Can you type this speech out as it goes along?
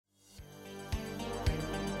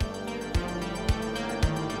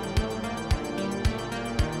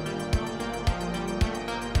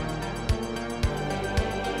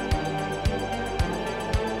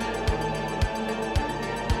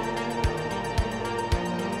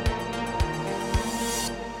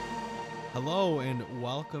Hello and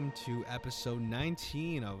welcome to episode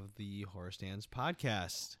 19 of the Horror Stands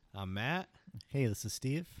podcast. I'm Matt. Hey, this is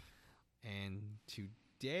Steve. And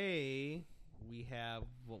today we have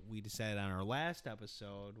what we decided on our last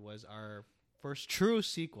episode was our first true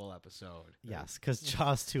sequel episode. Yes, because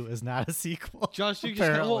Jaws 2 is not a sequel. Jaws 2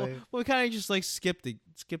 apparently. we kind of just like skipped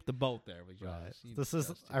the boat there with Jaws. Right. This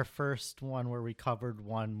is our first one where we covered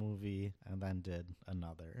one movie and then did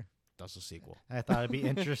another. That's a sequel. I thought it'd be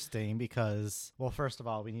interesting because, well, first of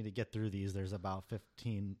all, we need to get through these. There's about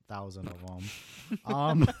 15,000 of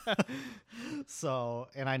them. So,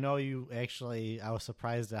 and I know you actually, I was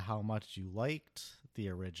surprised at how much you liked the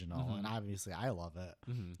original, and obviously I love it.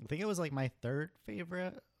 I think it was like my third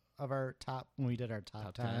favorite of our top, when we did our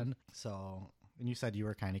top 10. So, and you said you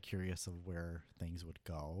were kind of curious of where things would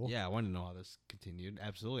go. Yeah, I wanted to know how this continued.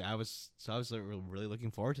 Absolutely. I was really looking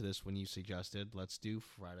forward to this when you suggested let's do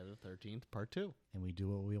Friday the 13th part 2. And we do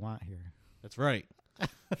what we want here. That's right.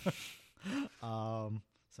 So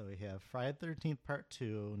we have Friday the 13th part 2,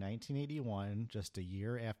 1981, just a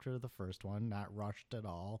year after the first one, not rushed at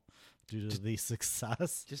all due to the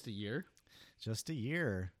success. Just a year? Just a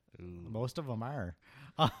year. Ooh. Most of them are.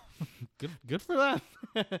 Good for them.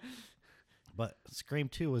 But Scream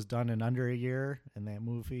 2 was done in under a year, and that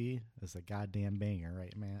movie is a goddamn banger,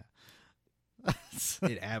 right, Matt?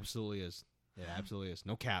 It absolutely is. It absolutely is.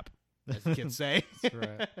 No cap, as the kids say. That's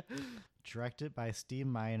right. Directed by Steve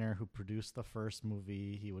Miner, who produced the first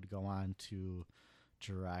movie. He would go on to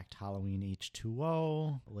direct Halloween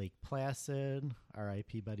H2O, Lake Placid,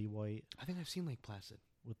 R.I.P. Betty White. I think I've seen Lake Placid.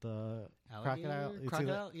 With the Alligator?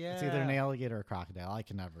 crocodile? Yeah. It's either an alligator or a crocodile. I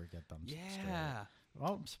can never get them straight. Yeah.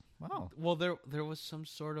 Oh, wow. Well, there was some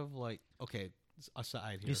sort of like, okay,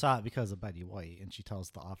 aside here. You saw it because of Betty White, and she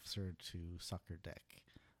tells the officer to suck her dick.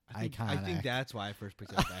 I think that's why I first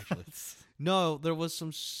picked it up, actually. No, there was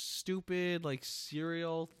some stupid, like,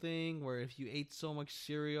 cereal thing where if you ate so much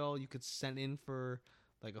cereal, you could send in for,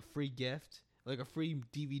 like, a free gift, like a free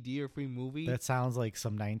DVD or free movie. That sounds like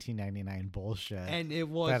some 1999 bullshit. And it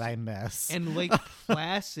was. That I miss. And Lake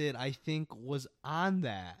Placid, I think, was on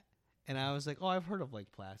that. And I was like, oh, I've heard of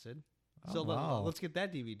Lake Placid. So let's get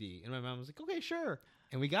that DVD. And my mom was like, okay, sure.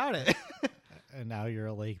 And we got it. And now you're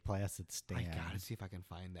a Lake Placid stan. I gotta see if I can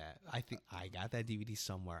find that. I think I got that DVD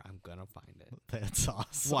somewhere. I'm gonna find it. That's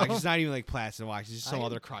awesome. Watch, it's not even Lake Placid. Watch, it's just some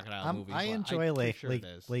other crocodile movie. I enjoy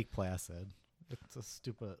Lake Placid. It's a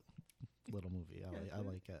stupid little movie. I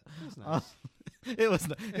like it. It was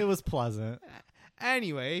nice. It was pleasant.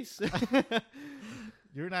 Anyways.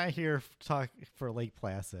 You're not here talk for Lake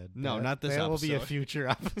Placid. No, not this episode. That will be a future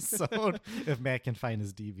episode if Matt can find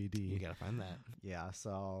his DVD. You gotta find that. Yeah,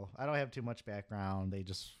 so I don't have too much background. They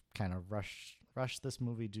just kind of rushed this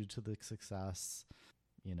movie due to the success.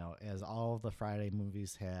 You know, as all of the Friday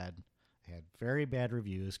movies had very bad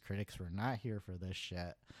reviews. Critics were not here for this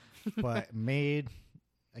shit, but made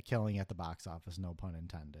a killing at the box office, no pun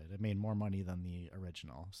intended. It made more money than the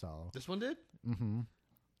original. So this one did? Mm-hmm.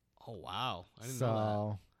 Oh, wow. I didn't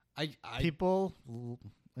know that. People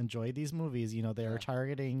enjoy these movies. You know, they are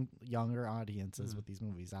targeting younger audiences with these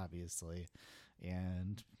movies, obviously.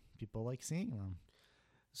 And people like seeing them.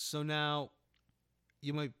 So now,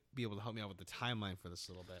 you might be able to help me out with the timeline for this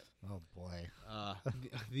a little bit. Oh, boy.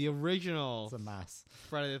 The original it's a mess.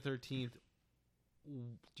 Friday the 13th,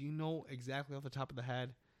 do you know exactly off the top of the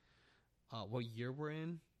head what year we're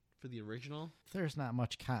in for the original? There's not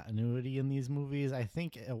much continuity in these movies. I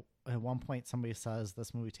think at one point somebody says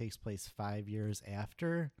this movie takes place 5 years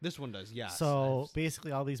after. This one does, yeah. So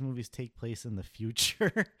basically all these movies take place in the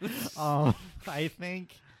future. I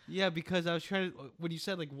think. Yeah, because I was trying to, when you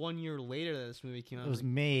said like 1 year later that this movie came out. It was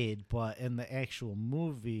made, but in the actual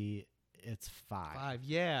movie, it's 5. 5,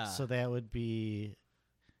 yeah. So that would be,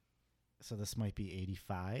 so this might be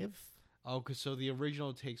 85. Oh, so the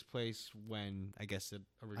original takes place when, I guess it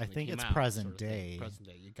originally I think came it's out, present sort of day. Present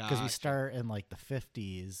day. You got because we start in like the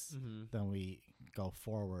 50s, then we go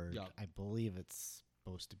forward. Yep. I believe it's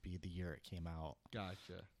supposed to be the year it came out.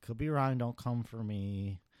 Gotcha. Could be wrong. Don't come for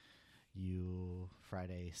me, you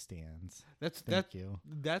Friday stands. Thank you.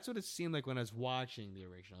 That's what it seemed like when I was watching the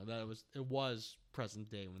original. That it was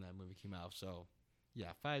present day when that movie came out. So,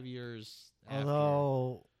 yeah, 5 years after.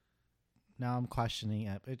 Although now I'm questioning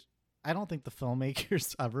it. I don't think the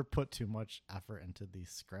filmmakers ever put too much effort into these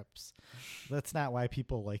scripts. That's not why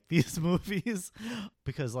people like these movies,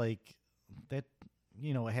 because like that,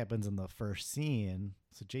 you know, what happens in the first scene.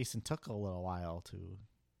 So Jason took a little while to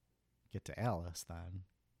get to Alice then,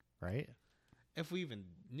 right? If we even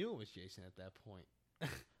knew it was Jason at that point.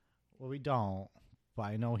 Well, we don't. but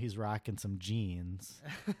I know he's rocking some jeans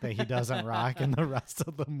that he doesn't rock in the rest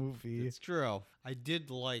of the movie. It's true. I did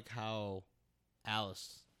like how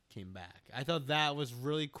Alice came back. I thought that was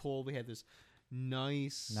really cool. We had this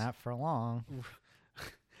nice Not for long.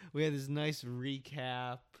 we had this nice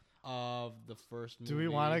recap of the first movie. Do we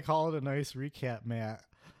want to call it a nice recap, Matt?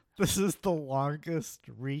 This is the longest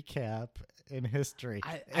recap in history.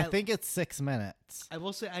 I think it's 6 minutes. I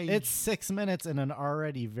will say it's 6 minutes in an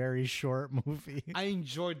already very short movie. I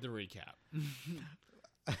enjoyed the recap.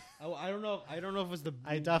 I don't know if it was the.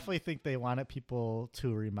 I definitely think they wanted people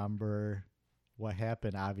to remember what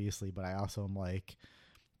happened, obviously, but I also am like,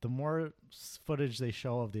 the more footage they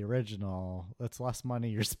show of the original, that's less money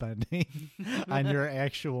you're spending on your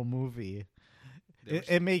actual movie.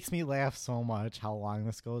 It makes me laugh so much how long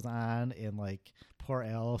this goes on, and like poor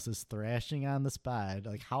Alice is thrashing on this bed.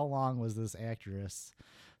 Like, how long was this actress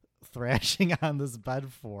thrashing on this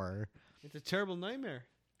bed for? It's a terrible nightmare.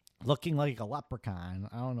 Looking like a leprechaun.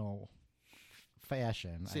 I don't know.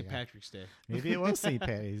 Fashion. St. Patrick's Day. Maybe it was St.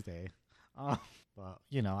 Patty's Day. But,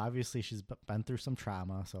 you know, obviously she's been through some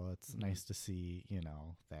trauma, so it's nice to see, you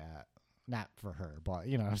know, that. Not for her, but,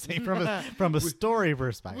 you know what I'm saying, from a story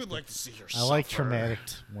perspective. We'd like to see her I like traumatic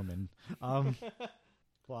women.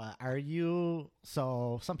 But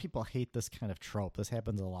so some people hate this kind of trope. This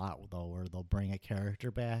happens a lot, though, where they'll bring a character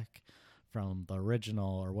back from the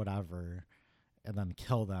original or whatever and then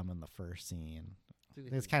kill them in the first scene.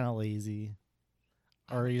 It's kind of lazy.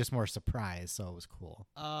 Or are you just more surprised, so it was cool?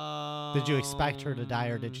 Did you expect her to die,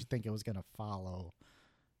 or did you think it was going to follow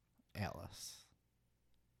Alice?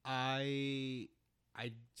 I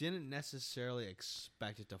didn't necessarily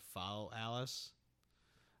expect it to follow Alice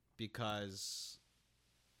because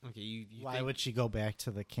why would she go back to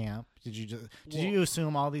the camp? Did you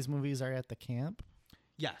assume all these movies are at the camp?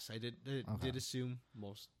 Yes, I did. Did assume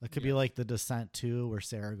most. It could be like The Descent 2, where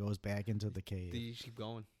Sarah goes back into the cave. You keep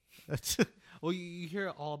going. Well, you hear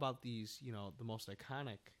all about these, you know, the most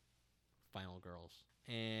iconic final girls,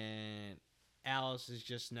 and Alice is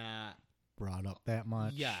just not brought up that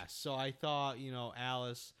much. Yeah, so I thought, you know,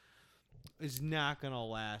 Alice is not going to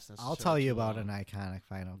last. I'll tell you about an iconic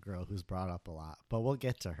final girl who's brought up a lot, but we'll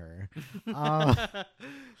get to her.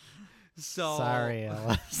 Sorry,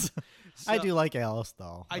 Alice. I do like Alice,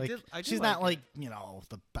 though. I do she's like not like, you know,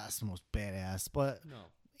 the best, most badass, but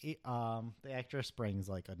the actress brings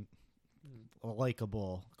like a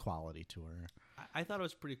likable quality to her. I thought it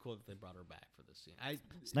was pretty cool that they brought her back for this scene.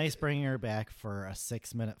 It's nice bringing her back for a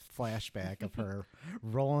 6-minute flashback of her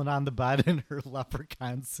rolling on the bed in her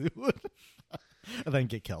leprechaun suit and then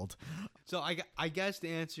get killed. So I guess to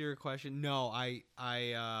answer your question, no,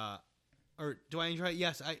 or do I enjoy it?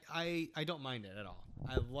 Yes, I don't mind it at all.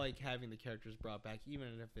 I like having the characters brought back, even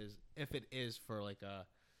if it is for like a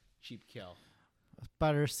cheap kill. It's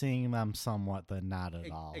better seeing them somewhat than not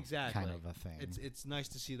at all. Exactly, kind of a thing. It's nice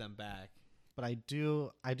to see them back. But I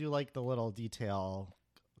do like the little detail,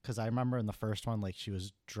 because I remember in the first one, like, she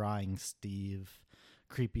was drawing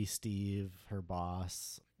creepy Steve, her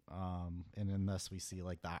boss, and in this we see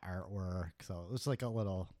like the artwork. So it's like a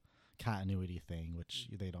little continuity thing, which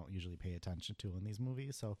they don't usually pay attention to in these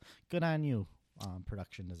movies. So good on you,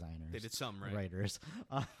 production designers. They did something right. Writers.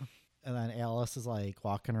 And then Alice is like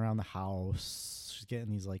walking around the house. She's getting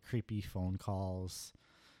these like creepy phone calls.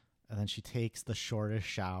 And then she takes the shortest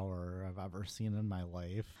shower I've ever seen in my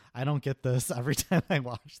life. I don't get this every time I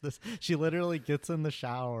watch this. She literally gets in the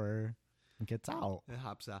shower and gets out. And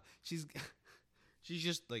hops out. She's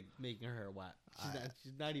just like making her hair wet.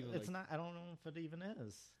 She's not even. It's not. I don't know if it even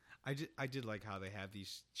is. I did like how they have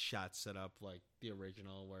these shots set up like the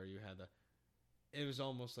original, where you had it was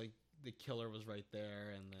almost like the killer was right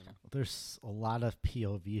there, and then there's a lot of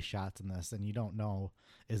POV shots in this, and you don't know,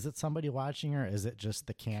 is it somebody watching her? Is it just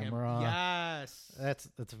the camera? Yes,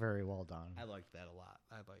 that's very well done. I like that a lot.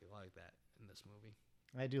 I like that in this movie.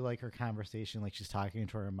 I do like her conversation, like she's talking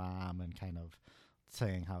to her mom and kind of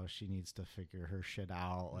saying how she needs to figure her shit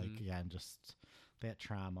out. Like, again, just that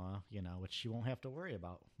trauma, you know, which she won't have to worry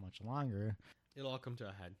about much longer. It'll all come to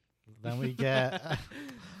a head. Then we get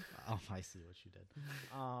oh, I see what you did.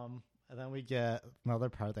 And then we get another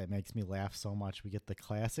part that makes me laugh so much. We get the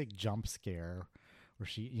classic jump scare where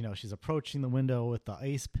she's approaching the window with the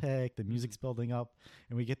ice pick, the music's building up,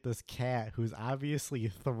 and we get this cat who's obviously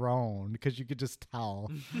thrown, because you could just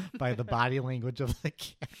tell by the body language of the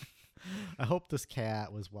cat. I hope this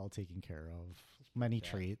cat was well taken care of. Many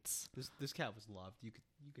treats. This cat was loved. You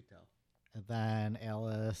could tell. And then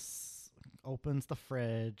Alice opens the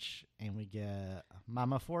fridge, and we get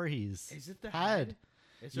Mama Voorhees. Is it the head?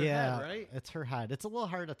 It's her yeah, head, right? it's her head. It's a little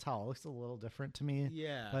hard to tell. It looks a little different to me.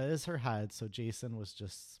 Yeah. But it is her head. So Jason was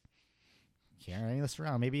just carrying this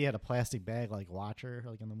around. Maybe he had a plastic bag like Watcher,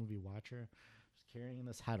 like in the movie Watcher. Just carrying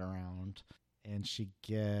this head around. And she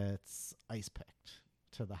gets ice picked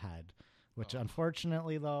to the head, which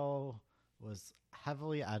unfortunately, though, was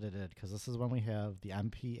heavily edited because this is when we have the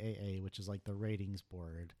MPAA, which is like the ratings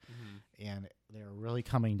board. Mm-hmm. And they're really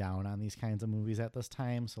coming down on these kinds of movies at this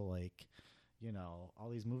time. So, like, you know, all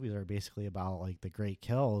these movies are basically about like the great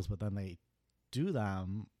kills, but then they do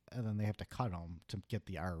them and then they have to cut them to get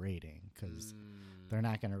the R rating because they're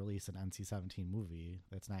not going to release an NC-17 movie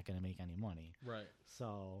that's not going to make any money. Right.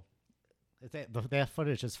 So that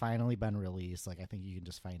footage has finally been released. Like, I think you can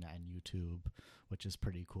just find it on YouTube, which is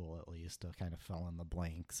pretty cool, at least, to kind of fill in the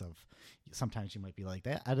blanks of sometimes you might be like,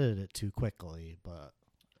 they edited it too quickly, but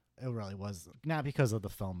it really was not because of the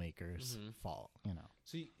filmmaker's fault, you know.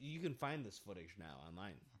 So you can find this footage now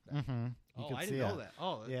online. Mm-hmm. I didn't know that.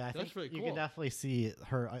 Oh, yeah, I think really cool. You can cool. definitely see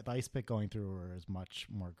the ice pick going through her is much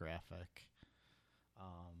more graphic.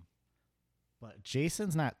 But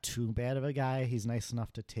Jason's not too bad of a guy. He's nice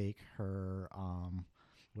enough to take her,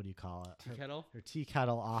 what do you call it? Tea kettle? Her tea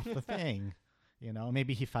kettle off the thing. You know,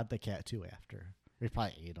 maybe he fed the cat too after. He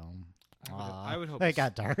probably ate him. I would hope it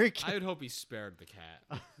got dark. I would hope he spared the cat.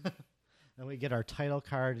 And we get our title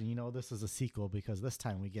card, and you know this is a sequel because this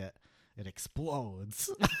time we get it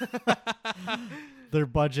explodes. Their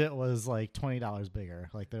budget was like $20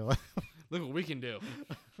 bigger. Like they're like, look what we can do.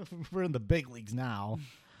 We're in the big leagues now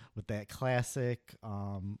with that classic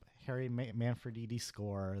Harry Manfredini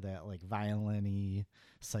score, that like violin-y,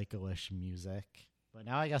 psycho-ish music. But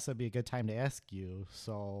now I guess it'd be a good time to ask you.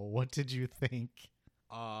 So, what did you think?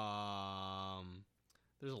 There's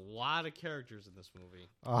a lot of characters in this movie.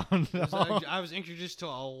 Oh, no. I was introduced to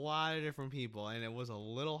a lot of different people, and it was a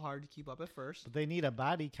little hard to keep up at first. But they need a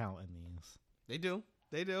body count in these. They do.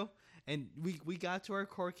 And we got to our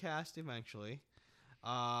core cast eventually.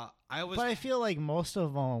 But I feel like most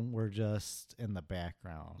of them were just in the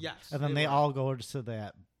background. Yes. And then they all go to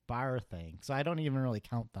that bar thing. So I don't even really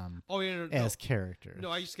count them as characters. No,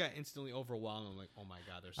 I just got instantly overwhelmed. I'm like, oh my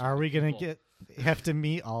God, there's so Are many we going people. to have to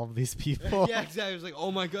meet all of these people? Yeah, exactly. I was like,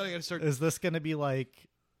 oh my God, I got to start. Is this going to be like,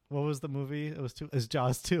 what was the movie? It's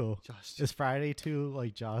Jaws 2. Is Friday 2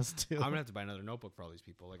 like Jaws 2? I'm going to have to buy another notebook for all these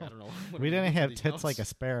people. Like, I don't know. We didn't have tits like a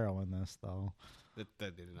sparrow in this, though. That they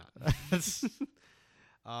did not.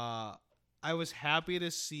 I was happy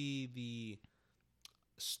to see the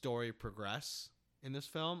story progress in this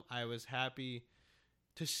film. I was happy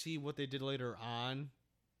to see what they did later on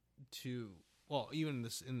even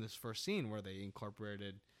in this first scene where they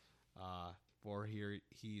incorporated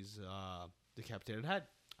he's decapitated head.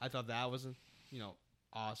 I thought that was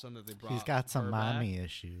awesome that they brought. He's got some mommy back.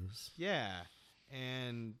 issues. Yeah.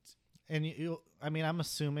 And I'm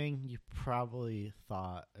assuming you probably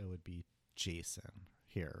thought it would be Jason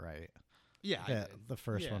here, right? Yeah. The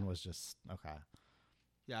first one was just okay.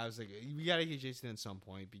 Yeah, I was like, we gotta get Jason at some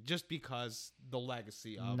point, just because the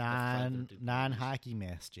legacy of non-hockey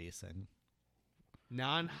mask Jason.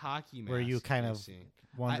 Non-hockey mask. Were you kind of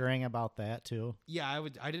wondering about that too? Yeah,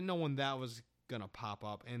 I didn't know when that was gonna pop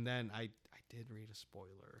up, and then I did read a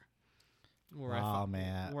spoiler. Where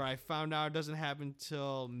I found out it doesn't happen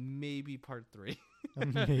till maybe part 3.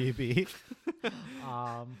 Maybe.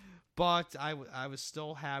 But I was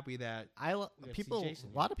still happy that a lot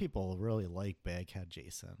of people really like Baghead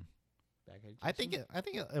Jason. I think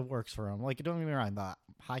it works for him. Like, don't get me wrong, the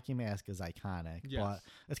hockey mask is iconic, but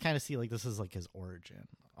it's kind of like this is like his origin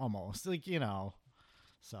almost, like, you know.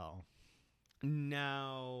 So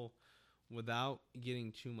now, without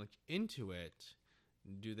getting too much into it,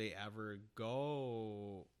 do they ever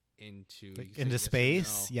go into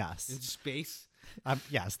space? Yes. Yes. Into space?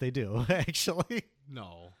 Yes, they do actually.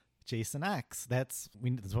 No. Jason X. That's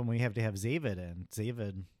when we have to have Zavid in.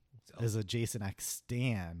 Zavid is a Jason X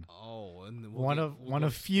stan. Oh, and one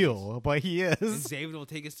of few, but he is. And Zavid will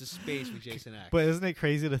take us to space with Jason X. But isn't it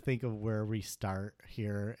crazy to think of where we start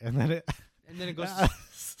here and then it goes?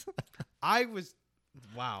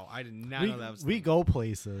 Wow, I did not know that was. We go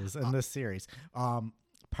places in this series.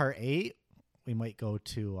 Part 8, we might go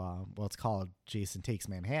to it's called Jason Takes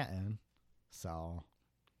Manhattan. So.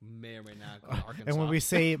 May or may not go to Arkansas. And when we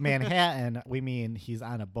say Manhattan, we mean he's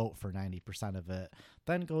on a boat for 90% of it,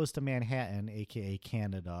 then goes to Manhattan, aka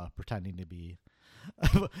Canada, pretending to be.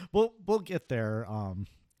 We'll get there.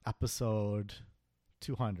 Episode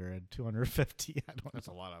 200, 250. I don't know. That's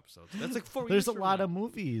a lot of episodes. That's like 4 years. There's a lot of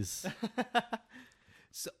movies.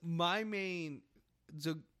 So going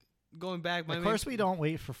back, of course we don't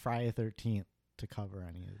wait for Friday 13th to cover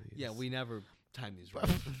any of these. Yeah, we never. time these right.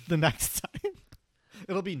 The next time.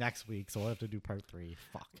 It'll be next week, so we'll have to do part 3.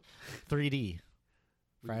 Fuck. 3D.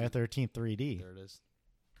 Friday the 13th 3D. There it is.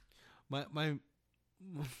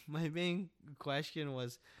 My main question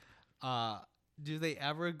was, do they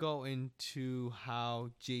ever go into how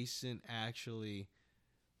Jason actually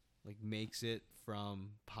like makes it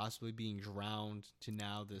from possibly being drowned to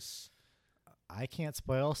now this? I can't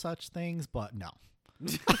spoil such things, but no.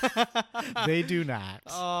 They do not.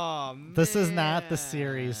 Oh, man. This is not the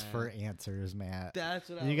series for answers, Matt. That's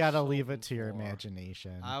what you got to leave it to your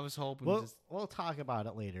imagination. I was hoping we'll talk about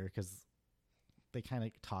it later because they kind of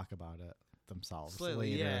talk about it themselves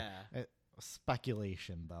slightly, later. Yeah.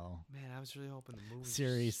 Speculation, though. Man, I was really hoping the movie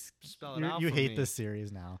series. Spell it out you for hate me. this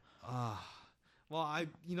series now. Well, I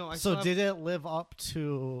So did it live up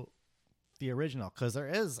to the original? Because there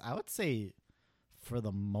is, I would say, for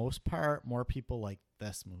the most part, more people like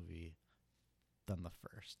this movie than the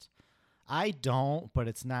first. I don't, but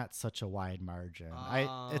it's not such a wide margin.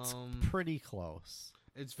 It's pretty close.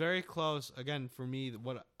 It's very close. Again, for me,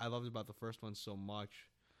 what I loved about the first one so much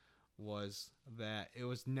was that it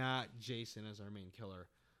was not Jason as our main killer,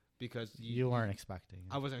 because you weren't expecting it.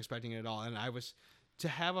 I wasn't expecting it at all, and I was to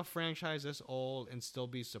have a franchise this old and still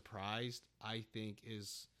be surprised. I think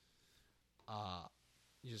is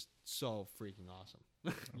just so freaking awesome.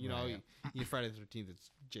 You know, Friday the 13th, it's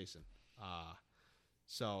Jason.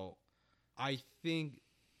 So I think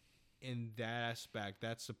in that aspect,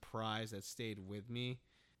 that surprise that stayed with me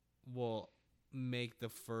will make the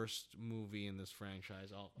first movie in this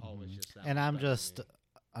franchise always just that. And I'm just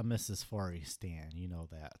a Mrs. Forey stan, you know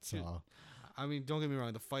that. So I mean, don't get me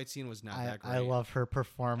wrong, the fight scene was not that great. I love her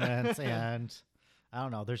performance, and I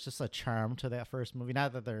don't know, there's just a charm to that first movie.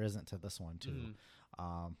 Not that there isn't to this one too.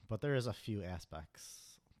 But there is a few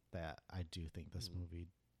aspects that I do think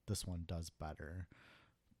this one does better.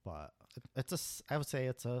 But I would say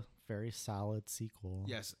it's a very solid sequel.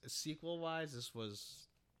 Yes, sequel wise, this was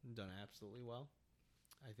done absolutely well.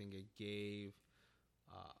 I think it gave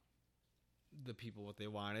the people what they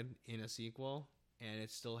wanted in a sequel, and it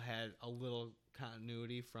still had a little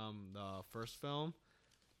continuity from the first film.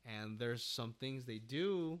 And there's some things they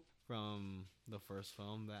do from the first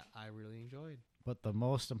film that I really enjoyed. But the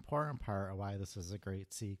most important part of why this is a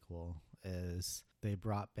great sequel is they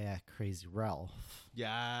brought back Crazy Ralph.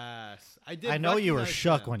 Yes. I did. I know you were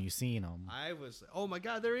shook when you seen him. I was, oh my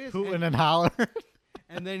God, there he is. Hooting and hollering.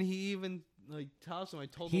 And then he even tells him, I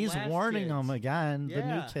told He's the last warning kids. them again, the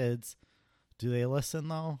new kids. Do they listen,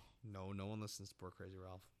 though? No one listens to poor Crazy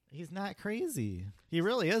Ralph. He's not crazy. He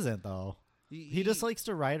really isn't, though. He just likes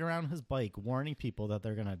to ride around his bike warning people that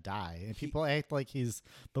they're going to die. And people act like he's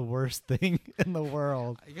the worst thing in the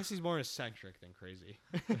world. I guess he's more eccentric than crazy.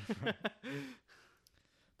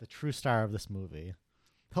 The true star of this movie.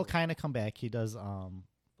 He'll kind of come back. He does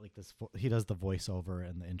he does the voiceover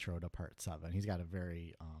in the intro to part 7. He's got a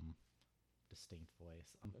very distinct voice.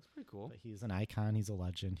 That's pretty cool. But he's an icon. He's a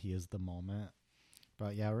legend. He is the moment.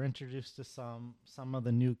 But yeah, we're introduced to some of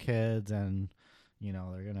the new kids, and you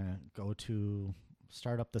know, they're going to go to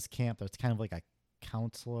start up this camp that's kind of like a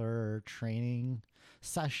counselor training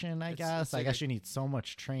session, I guess. I guess you need so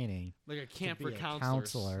much training. Like a camp to for be a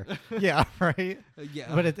counselors. Counselor. Yeah, right?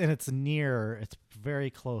 Yeah. But it's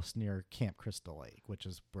very close near Camp Crystal Lake, which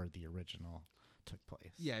is where the original took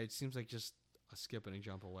place. Yeah, it seems like just a skip and a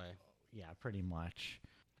jump away. Yeah, pretty much.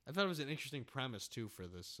 I thought it was an interesting premise, too, for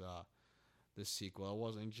this sequel. It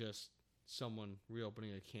wasn't just someone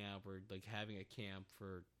reopening a camp or like having a camp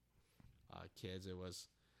for kids. It was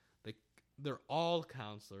like they're all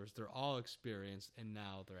counselors, they're all experienced, and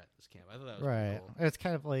now they're at this camp. I thought that was right. cool. It's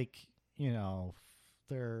kind of like, you know,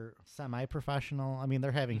 they're semi-professional. I mean,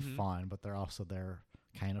 they're having fun, but they're also there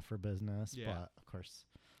kind of for business. Yeah. But of course,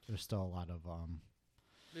 there's still a lot of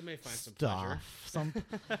they may find stuff, some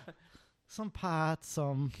pleasure. some pots,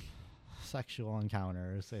 some sexual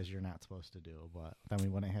encounters, as you're not supposed to do, but then we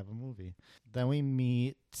wouldn't have a movie. Then we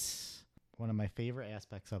meet one of my favorite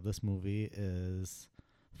aspects of this movie is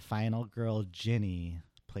final girl Ginny,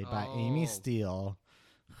 played by Amy Steele,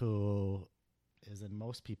 who is in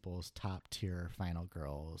most people's top tier final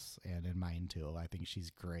girls, and in mine too. I think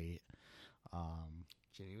she's great.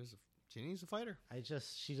 Ginny's a fighter.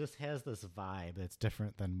 She just has this vibe that's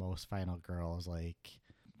different than most final girls.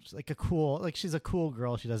 She's a cool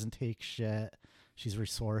girl. She doesn't take shit. She's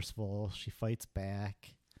resourceful. She fights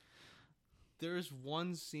back. There's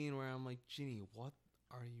one scene where I'm like, Ginny, what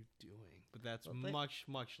are you doing? But that's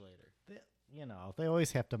much later. They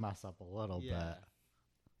always have to mess up a little bit.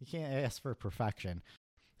 You can't ask for perfection.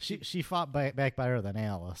 She fought back better than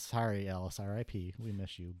Alice. Sorry, Alice. R.I.P. We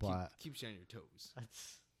miss you. But keeps you on your toes.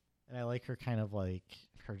 And I like her kind of like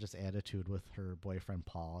her just attitude with her boyfriend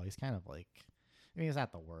Paul. He's kind of like, I mean, he's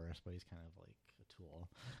not the worst, but he's kind of like a tool.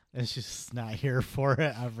 And she's just not here for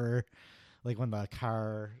it ever. Like when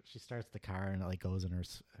she starts the car and it like goes in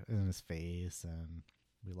his face, and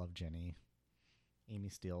we love Jenny. Amy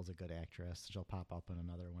Steele's a good actress. She'll pop up in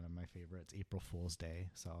another one of my favorites, April Fool's Day.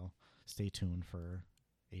 So stay tuned for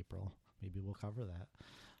April. Maybe we'll cover that.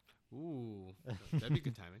 Ooh, that'd be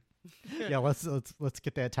good timing. Yeah, let's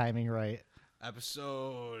get that timing right.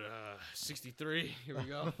 Episode 63. Here we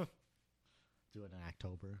go. Do it in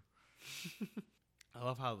October. I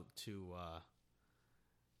love how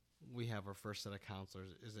we have our first set of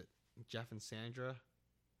counselors. Is it Jeff and Sandra?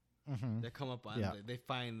 Mm-hmm. They come up on. Yeah. They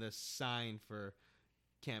find the sign for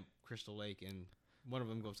Camp Crystal Lake, and one of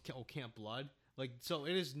them goes, "Oh, Camp Blood." Like, so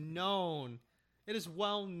it is known. It is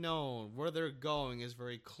well known where they're going is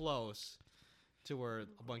very close to where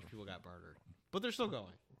a bunch of people got murdered, but they're still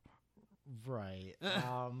going. Right.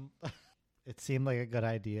 It seemed like a good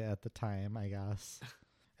idea at the time, I guess.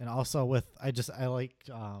 And also I like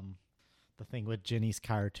the thing with Ginny's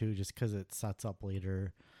car too, just because it sets up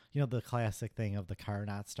later. You know, the classic thing of the car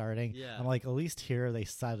not starting. Yeah. I'm like, at least here they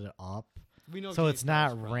set it up, We know, so Ginny's it's not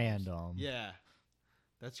car's problems. random. Yeah,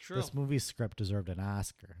 that's true. This movie's script deserved an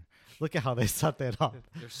Oscar. Look at how they set that up.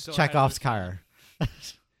 They're so Chekhov's ahead of their time. car.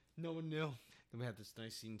 No one knew. Then we had this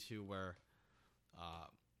nice scene too where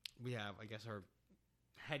we have, I guess, our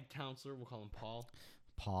head counselor, we'll call him Paul.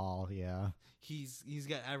 Paul, yeah. He's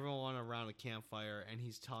got everyone around a campfire, and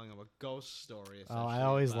he's telling them a ghost story. Oh, I essentially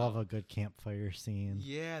always about- love a good campfire scene.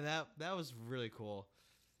 Yeah, that was really cool.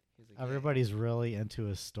 He's like, Everybody's really into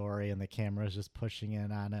his story, and the camera's just pushing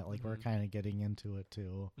in on it. Like, we're Mhm. kind of getting into it,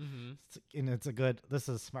 too. Mm-hmm. And this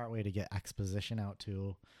is a smart way to get exposition out,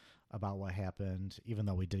 too, about what happened, even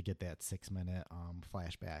though we did get that 6-minute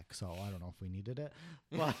flashback. So I don't know if we needed it.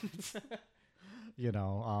 But, you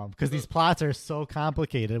know, because these plots are so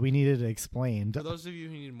complicated, we needed it explained. For those of you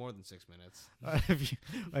who need more than 6 minutes,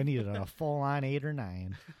 I needed a full-on 8 or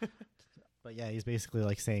 9. But, yeah, he's basically,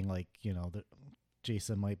 like, saying, like, you know, that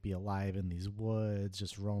Jason might be alive in these woods,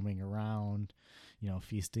 just roaming around, you know,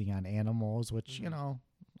 feasting on animals, which, you know,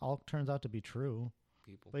 all turns out to be true.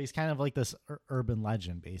 people. But he's kind of like this urban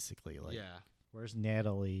legend, basically. Like, Yeah. where's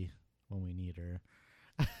Natalie when we need her?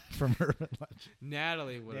 From Urban Legend.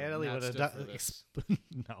 Natalie would Natalie have would have done done.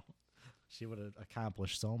 No, she would have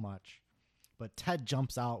accomplished so much. But Ted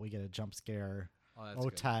jumps out. We get a jump scare. Oh, that's Oh,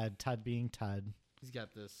 good. Ted being Ted. He's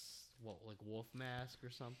got this, like wolf mask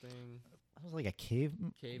or something? That was like a cave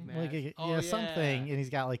Cave like mask? yeah, something. And he's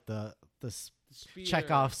got like the Spear.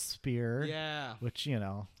 Chekhov spear. Yeah. Which, you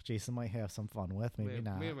know, Jason might have some fun with. Maybe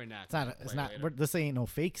not. Maybe not. It's not. It's not. This ain't no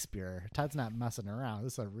fake spear. Ted's not messing around.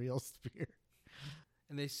 This is a real spear.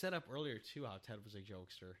 And they set up earlier too how Ted was a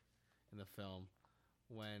jokester in the film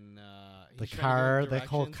when The he's trying to car, give the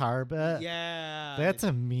whole directions. car bit. Yeah. That's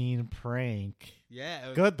a mean prank. yeah. It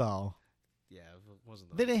was, Good though. Yeah, it wasn't.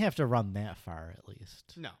 The They didn't have to run that far, at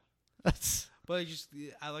least. No, That's but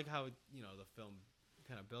I like how the film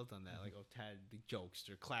kind of built on that. Like, oh, Ted, the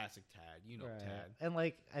jokester, classic Ted. Ted. And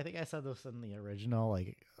like I think I said this in the original.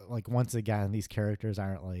 Like once again, these characters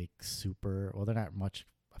aren't like super. Well, they're not much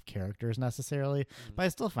of characters necessarily, but I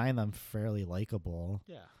still find them fairly likable.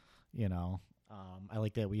 Yeah. You know, I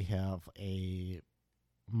like that we have a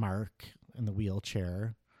Mark in the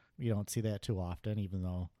wheelchair. You don't see that too often, even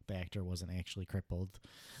though the actor wasn't actually crippled.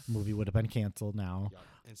 The movie would have been canceled now. Yup.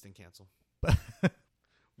 Instant cancel.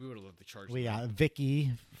 We would have lived the charge. We got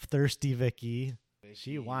Vicky, thirsty Vicky.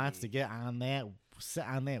 She wants to sit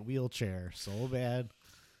on that wheelchair so bad.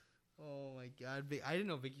 Oh my God, I didn't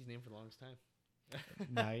know Vicky's name for the longest time.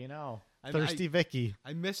 Now you know. I- Thirsty Vicky.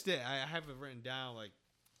 I missed it. I have it written down like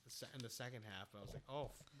in the second half. And I was like,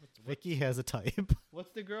 oh, Vicky has a type.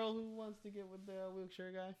 what's the girl who wants to get with the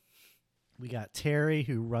wheelchair guy? We got Terry,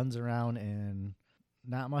 who runs around in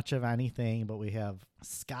not much of anything, but we have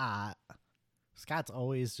Scott. Scott's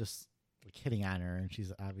always just like hitting on her, and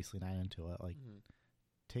she's obviously not into it. Like,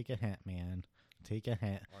 take a hint, man. Take a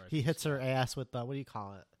hint. Or He hits her ass with the, what do you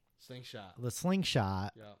call it? Slingshot. The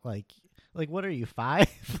slingshot. Yeah. Like what are you,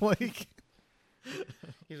 5? Like,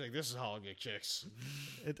 He's like, this is how I'll get chicks.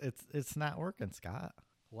 it's not working, Scott.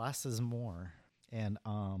 Less is more. And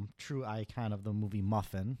true icon of the movie,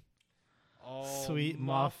 Muffin. Oh, Sweet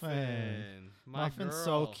Muffin. My Muffin's girl.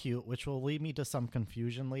 so cute, which will lead me to some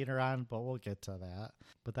confusion later on, but we'll get to that.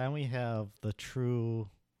 But then we have the true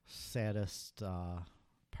saddest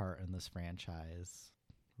part in this franchise.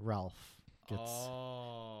 Ralph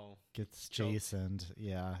gets choked. Jasoned.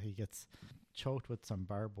 Yeah, he gets choked with some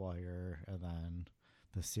barbed wire, and then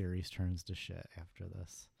the series turns to shit after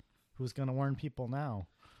this. Who's gonna warn people now?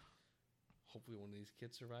 Hopefully one of these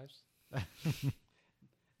kids survives.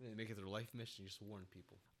 They make it their life mission, just warn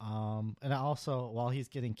people. And also, while he's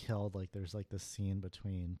getting killed, like there's like this scene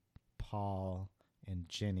between Paul and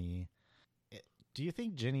Ginny. Do you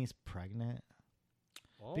think Ginny's pregnant?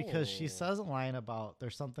 Oh. Because she says a line about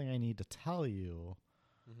 "there's something I need to tell you,"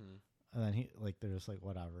 and then there's like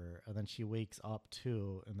whatever, and then she wakes up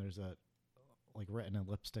too, and there's a like written in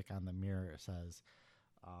lipstick on the mirror. It says,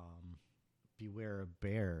 "Beware of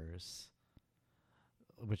bears,"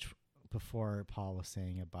 which before Paul was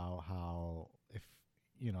saying about how if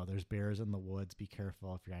there's bears in the woods, be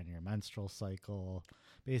careful if you're on your menstrual cycle.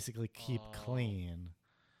 Basically, keep clean.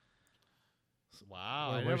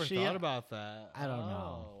 Wow, I never thought about that. I don't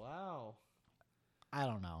know. Wow. I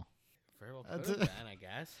don't know. Very well could have been, I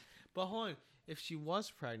guess. But hold on, if she was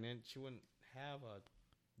pregnant, she wouldn't have a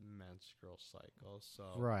menstrual cycle, so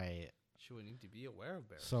right. She would need to be aware of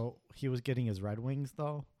bears. So he was getting his Red Wings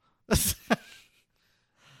though.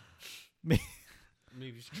 Maybe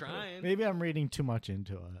he's trying. Maybe I'm reading too much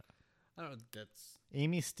into it. I don't know. That's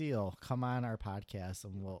Amy Steele. Come on our podcast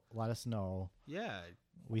and let us know. Yeah.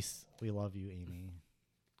 We love you, Amy.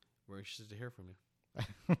 We're interested to hear from you.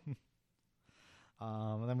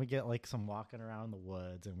 And then we get like some walking around the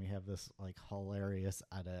woods, and we have this like hilarious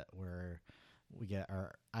edit where we get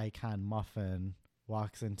our icon Muffin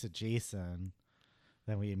walks into Jason.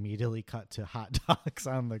 Then we immediately cut to hot dogs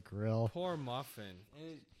on the grill. Poor Muffin.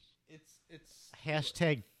 And it's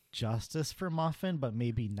hashtag justice for Muffin, but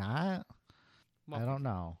maybe not. Muffin, I don't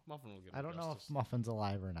know. Muffin will get I don't know justice. if Muffin's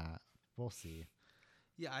alive or not. We'll see.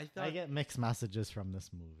 Yeah, I get mixed messages from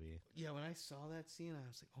this movie. Yeah, when I saw that scene, I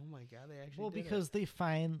was like, "Oh my god, they actually!" Well, did because they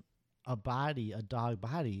find a dog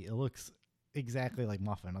body. It looks exactly like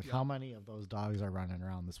Muffin. Like, how many of those dogs are running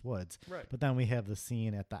around this woods? Right. But then we have the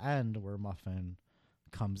scene at the end where Muffin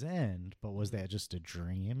comes in. But was that just a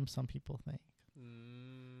dream? Some people think.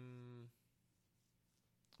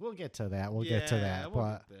 We'll get to that. We'll get to that.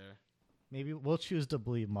 But maybe we'll choose to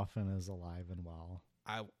believe Muffin is alive and well.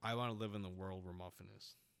 I want to live in the world where Muffin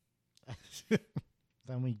is.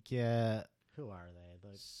 Then we get, who are they?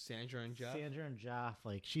 Sandra and Jeff. Sandra and Jeff.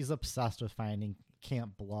 Like, she's obsessed with finding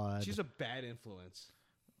Camp Blood. She's a bad influence.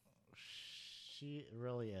 She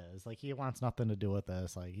really is. Like, he wants nothing to do with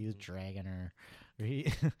this. Like, he's dragging her.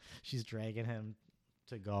 She's dragging him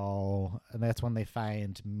to go. And that's when they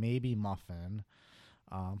find maybe Muffin.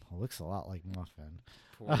 Looks a lot like Muffin.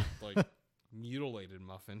 Poor, like, mutilated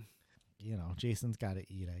Muffin. Jason's got to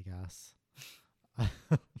eat, I guess.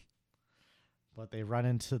 But they run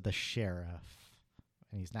into the sheriff,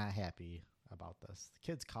 and he's not happy about this. The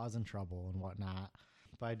kid's causing trouble and whatnot.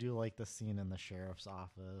 But I do like the scene in the sheriff's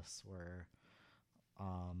office where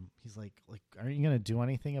he's like, aren't you going to do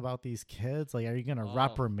anything about these kids? Like, are you going to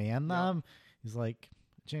reprimand them? He's like,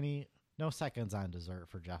 Ginny, no seconds on dessert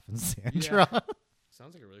for Jeff and Sandra. Yeah.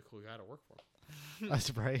 Sounds like a really cool guy to work for.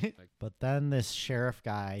 That's right. But then this sheriff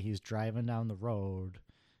guy, he's driving down the road,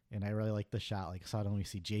 and I really like the shot. Like, suddenly we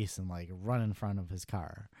see Jason like run in front of his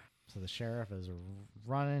car. So the sheriff is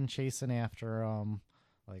running, chasing after him.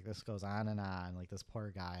 Like, this goes on and on. Like, this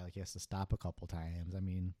poor guy, like, he has to stop a couple times. I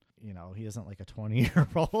mean, he isn't like a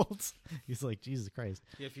 20-year-old. He's like, Jesus Christ.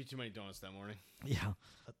 He had a few too many donuts that morning. Yeah.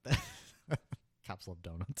 Cops love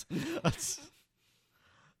donuts.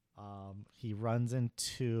 He runs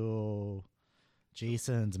into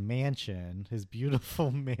Jason's mansion, his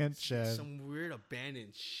beautiful mansion. Some weird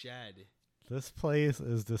abandoned shed. This place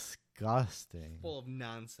is disgusting. Full of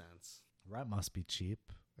nonsense. Rent must be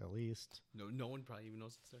cheap, at least. No one probably even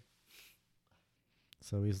knows it's there.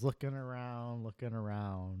 So he's looking around,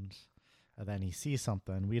 and then he sees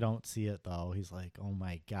something. We don't see it, though. He's like, oh,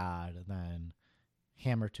 my God, and then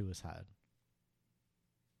hammer to his head.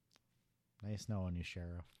 Nice knowing you,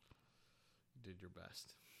 Sheriff. You did your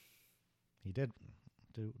best. He did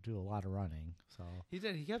do a lot of running, so he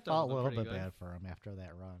did. He kept felt a little bit bad for him after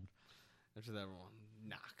that run. After that one,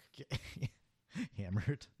 knock.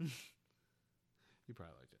 Hammered. He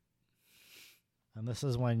probably liked it. And this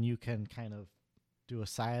is when you can kind of do a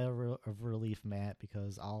sigh of relief, Matt,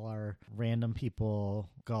 because all our random people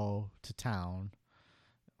go to town,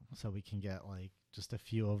 so we can get like just a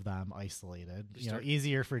few of them isolated.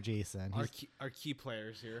 Easier for Jason. Our key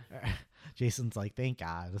players here. Jason's like, thank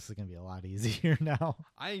God, this is gonna be a lot easier now.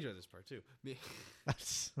 I enjoyed this part too. Made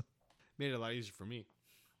it a lot easier for me.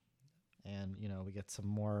 And we get some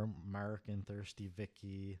more Mark and Thirsty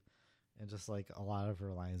Vicky, and just like a lot of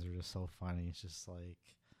her lines are just so funny. It's just like,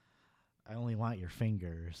 I only want your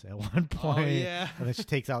fingers at one point. Oh, yeah. And then she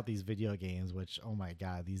takes out these video games, which, oh my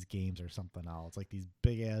God, these games are something else. Like these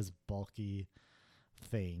big ass bulky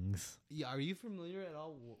things. Yeah, are you familiar at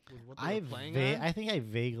all with what they were playing on? I think I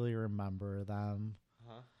vaguely remember them.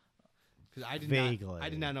 Because I did Vaguely. not. I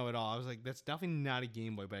did not know at all. I was like, that's definitely not a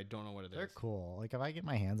Game Boy, but I don't know what it is. They're cool. Like if I get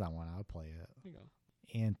my hands on one, I'll play it. There you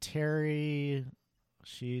go. And Terry,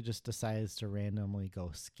 she just decides to randomly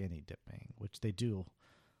go skinny dipping, which they do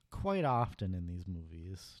quite often in these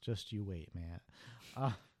movies. Just you wait,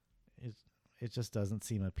 Matt. It just doesn't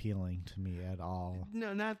seem appealing to me at all.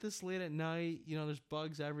 No, not this late at night. You know, there's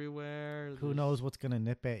bugs everywhere. Who knows what's gonna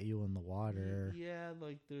nip at you in the water? Yeah,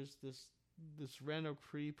 like there's this random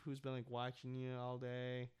creep who's been like watching you all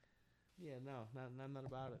day. Yeah, no, not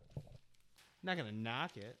about it. Not gonna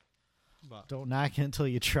knock it, but Don't knock it until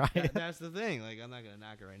you try it. that's the thing. Like I'm not gonna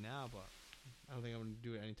knock it right now, but I don't think I'm gonna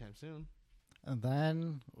do it anytime soon. And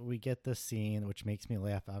then we get this scene, which makes me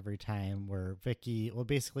laugh every time, where Vicky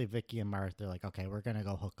and Martha are like, okay, we're going to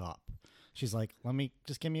go hook up. She's like,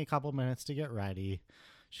 give me a couple minutes to get ready.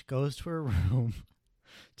 She goes to her room,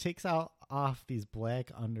 takes off these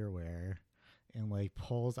black underwear, and like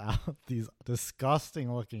pulls out these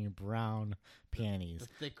disgusting looking brown panties.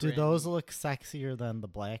 Do those look sexier than the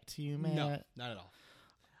black to you, Matt? No, not at all.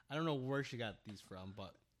 I don't know where she got these from,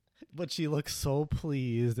 but she looks so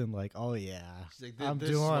pleased and like, oh yeah, she's like, I'm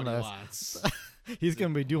this doing this. He's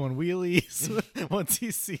gonna be doing wheelies once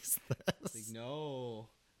he sees this. Like,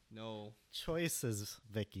 no. Choices,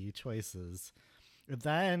 Vicky, choices. And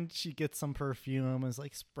then she gets some perfume and is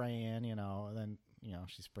like spraying, and then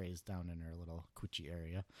she sprays down in her little coochie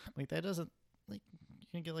area. Like that doesn't like you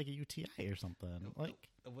can get like a UTI or something. Like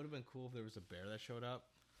it would have been cool if there was a bear that showed up.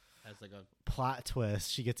 As like a plot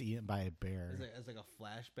twist, she gets eaten by a bear. As like a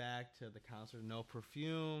flashback to the concert, no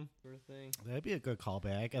perfume sort of thing. That'd be a good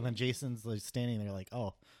callback. And then Jason's like standing there like,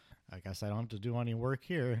 oh, I guess I don't have to do any work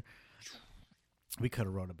here. We could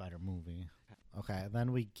have wrote a better movie. Okay,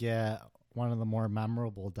 then we get one of the more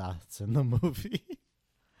memorable deaths in the movie.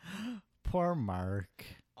 Poor Mark.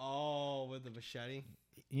 Oh, with the machete?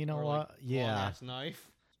 You know what? Like, yeah. Long-ass knife?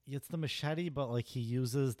 It's the machete, but like he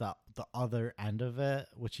uses the other end of it,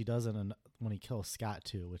 which he does when he kills Scott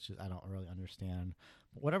too, which I don't really understand.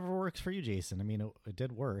 But whatever works for you, Jason. I mean, it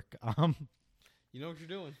did work. You know what you're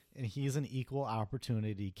doing. And he's an equal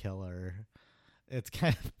opportunity killer. It's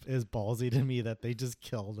kind of is ballsy to me that they just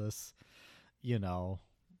killed this,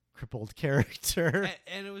 crippled character.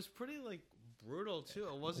 And it was pretty like brutal too.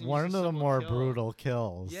 It wasn't one of the more kill. Brutal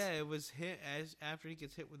kills. Yeah, it was hit after he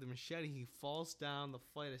gets hit with the machete, he falls down the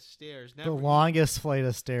flight of stairs. The longest flight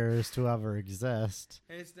of stairs to ever exist.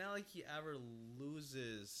 And it's not like he ever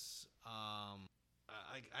loses.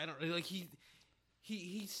 I don't like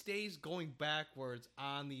he stays going backwards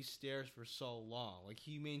on these stairs for so long. Like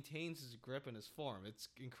he maintains his grip and his form. It's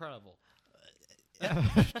incredible.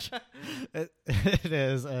 It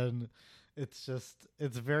is, and it's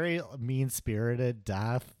very mean-spirited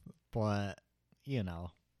death, but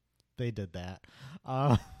they did that.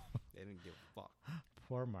 They didn't give a fuck.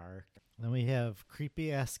 Poor Mark. Then we have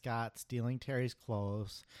creepy ass Scott stealing Terry's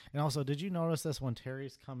clothes. And also, did you notice this when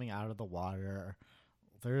Terry's coming out of the water?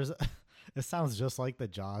 It sounds just like the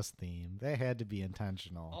Jaws theme. They had to be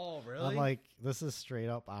intentional. Oh, really? I'm like, this is straight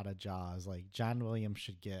up out of Jaws. Like John Williams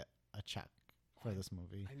should get a check for this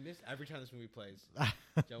movie. I miss every time this movie plays.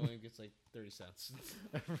 John Williams gets like 30 cents.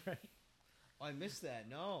 Right. Oh, I missed that.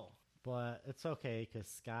 No. But it's okay because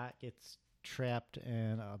Scott gets trapped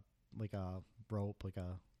in a rope,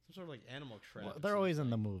 some sort of like animal trap. Well, they're always in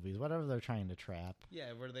the movies, whatever they're trying to trap.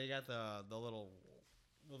 Yeah, where they got the little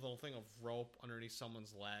thing of rope underneath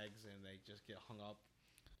someone's legs and they just get hung up.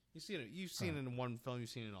 You've seen it in one film. You've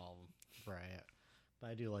seen it in all of them. Right. But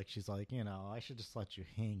I do like she's like, I should just let you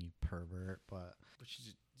hang, you pervert. But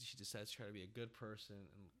she decides to try to be a good person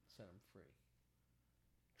and set him free.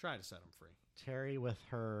 Try to set him free. Terry with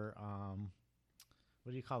her,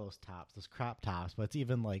 what do you call those tops? Those crop tops, but it's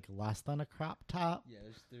even like less than a crop top. Yeah,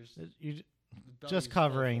 there's just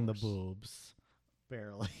covering the boobs,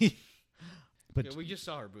 barely. But yeah, we just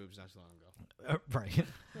saw her boobs not too long ago. Right.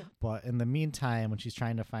 But in the meantime, when she's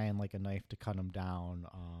trying to find like a knife to cut him down,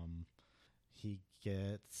 he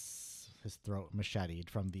gets his throat macheted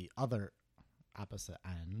from the other opposite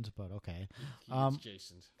end. But okay. It's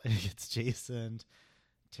Jason. It's Jason.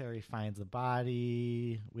 Terry finds the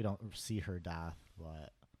body. We don't see her death,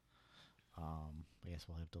 but I guess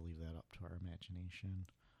we'll have to leave that up to our imagination.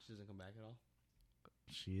 She doesn't come back at all?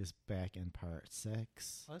 She is back in part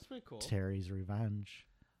 6. Oh, that's pretty cool. Terry's Revenge.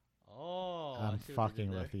 Oh, I'm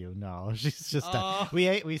fucking with you. No, she's just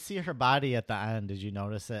we see her body at the end. Did you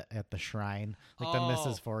notice it at the shrine? Like the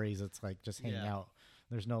Mrs. Voorhees, it's like just hanging out.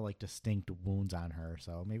 There's no like distinct wounds on her,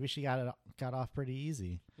 so maybe she got off pretty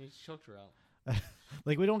easy. He choked her out.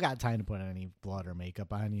 Like, we don't got time to put any blood or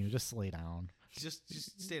makeup on you. Just lay down.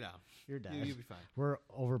 Just stay down. You're dead. You'll be fine. We're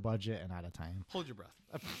over budget and out of time. Hold your breath.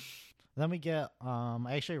 Then we get, I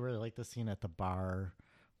actually really like the scene at the bar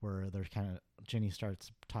where there's Ginny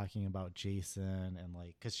starts talking about Jason and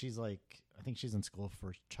like, cause she's like, I think she's in school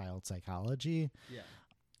for child psychology. Yeah.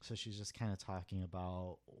 So she's just kind of talking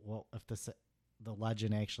about, well, if the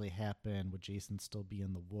legend actually happened, would Jason still be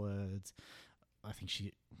in the woods? I think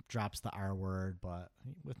she drops the R word, but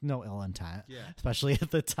with no ill intent. Yeah. Especially at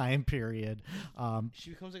the time period. She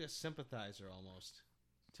becomes like a sympathizer almost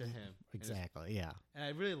to him. Exactly. Yeah. And I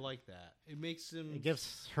really like that. It makes him. It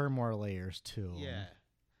gives her more layers too. Yeah.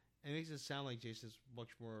 It makes it sound like Jason's much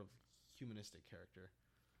more humanistic character,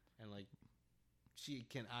 and like she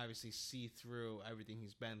can obviously see through everything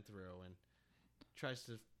he's been through, and tries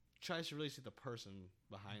to really see the person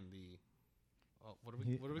behind the. Oh, what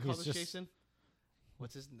do we call this, Jason?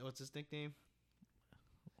 What's his nickname?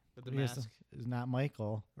 With the mask. It's not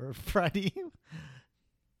Michael or Freddy.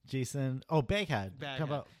 Jason. Oh, Baghead.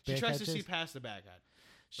 Baghead. She tries to see past the Baghead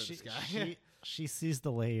for this guy. She sees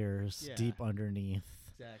the layers deep underneath.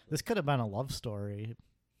 Exactly. This could have been a love story.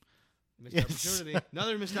 Missed opportunity.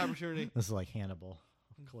 Another missed opportunity. This is like Hannibal.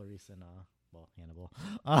 Clarice and Hannibal.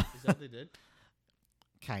 Is that what they did?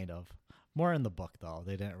 Kind of. More in the book though.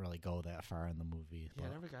 They didn't really go that far in the movie. Yeah,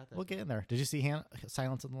 I never got that. We'll get in there. Did you see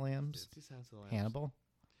Silence of the Lambs? Silence of the Lambs. Hannibal?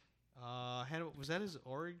 Hannibal, was that his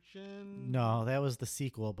origin? No, that was the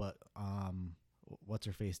sequel, but what's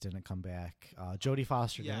her face didn't come back. Jodie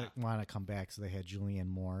Foster didn't want to come back, so they had Julianne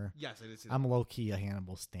Moore. Yes, I did see that. I'm low key a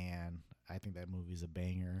Hannibal stan. I think that movie's a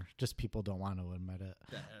banger. Just people don't want to admit it.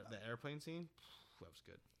 The airplane scene, that was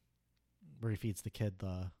good. Where he feeds the kid is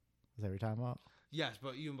that what you're talking about? Yes,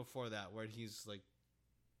 but even before that, where he's like,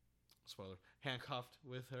 spoiler, handcuffed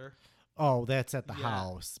with her. Oh, that's at the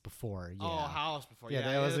house before. Yeah. Oh, house before. Yeah,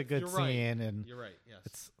 that was a good scene. Right. And you're right.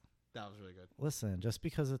 Yes, that was really good. Listen, just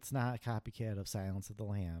because it's not a copycat of Silence of the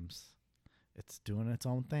Lambs, it's doing its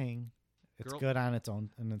own thing. It's good on its own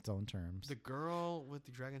terms. The girl with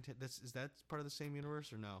the dragon is that part of the same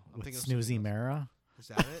universe or no? I'm thinking Snoozy Mara. Is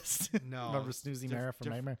that it? No. Remember Snoozy Mara from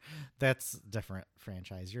Nightmare? That's different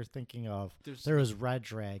franchise. You're thinking of there was Red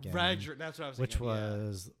Dragon. That's what I was thinking. Which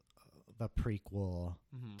was the prequel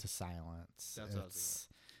to Silence. That's what I was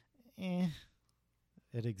thinking.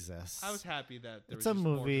 It exists. I was happy that it's a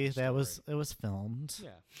movie that was filmed.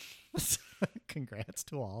 Yeah. Congrats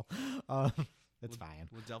to all. It's fine.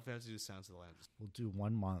 We'll definitely have to do Sounds of the Lambs. We'll do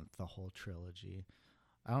 1 month, the whole trilogy.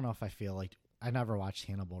 I don't know if I feel like I never watched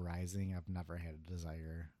Hannibal Rising. I've never had a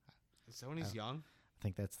desire. Is that when he's young? I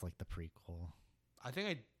think that's like the prequel. I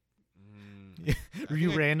think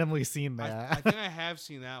randomly seen that? I think I have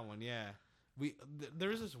seen that one. Yeah,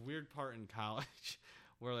 there's this weird part in college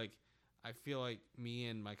where like I feel like me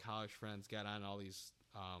and my college friends got on all these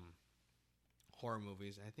horror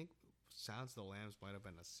movies, and I think Sounds of the Lambs might have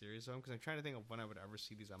been a series of them because I'm trying to think of when I would ever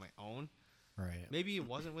see these on my own. Right. Maybe it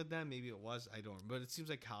wasn't with them. Maybe it was. I don't. But it seems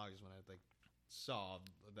like college is when I like saw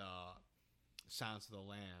the Sounds of the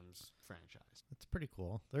Lambs franchise. It's pretty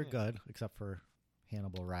cool. They're good, except for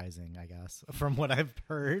Hannibal Rising, I guess, from what I've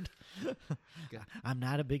heard. I'm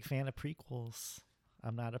not a big fan of prequels.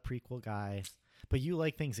 I'm not a prequel guy. But you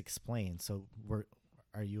like things explained, so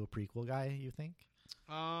are you a prequel guy, you think?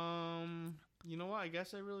 You know what? I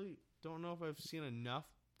guess I really don't know if I've seen enough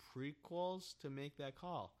prequels to make that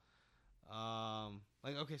call.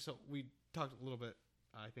 Okay, so we talked a little bit,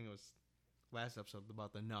 I think it was last episode,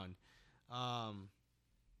 about The Nun.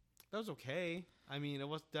 That was okay. I mean,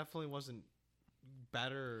 definitely wasn't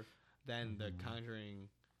better than the Conjuring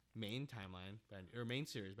main timeline, or main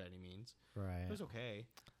series by any means. Right. It was okay.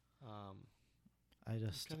 I'm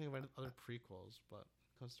trying to think about other prequels, but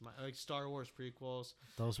comes to mind like Star Wars prequels.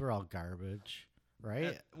 Those were all garbage,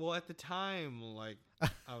 right? At the time, like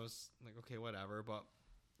I was like, okay, whatever. But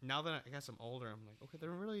now that I guess I'm older, I'm like, okay,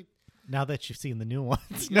 they're really. Now that you've seen the new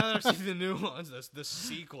ones, now that I've seen the new ones, the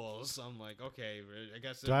sequels, I'm like, okay, I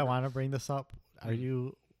guess. Do I want to bring this up? Are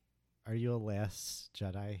you a Last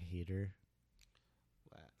Jedi hater?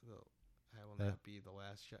 I will not be the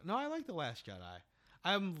Last Jedi. No, I like the Last Jedi.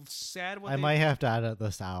 I'm sad I might have to edit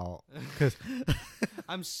this out because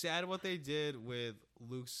I'm sad what they did with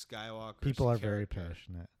Luke Skywalker. People are very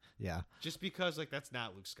passionate. Yeah. Just because like that's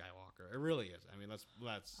not Luke Skywalker. It really is. I mean, let's be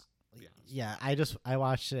honest. Yeah, I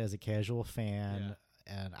watched it as a casual fan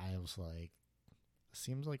and I was like,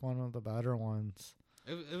 seems like one of the better ones.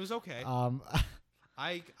 It was okay.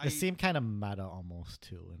 It seemed kind of meta almost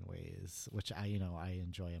too in ways, which I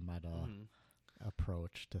enjoy a meta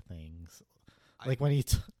approach to things. Like when he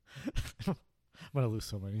gonna lose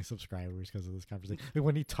so many subscribers because of this conversation. Like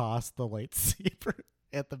when he tossed the lightsaber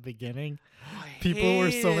at the beginning, people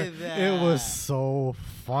were so mad. It was so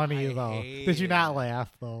funny though. Did you not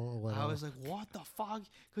laugh though? I was like, what the fuck?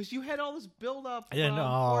 Because you had all this build up from Yeah,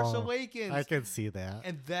 no. Force Awakens. I can see that.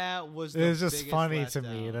 And that was It was just funny to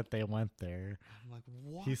letdown. me that they went there. I'm like,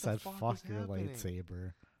 what? He the said, fuck is "Fuck your happening?"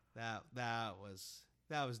 lightsaber." That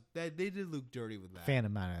they did Luke dirty with that.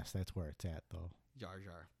 Phantom Menace. That's where it's at though. Jar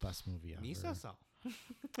Jar. Best movie ever. Misa so.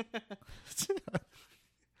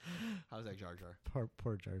 How's that Jar Jar?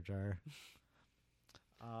 Poor Jar Jar.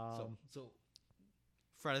 So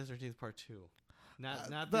Friday the 13th Part 2. Not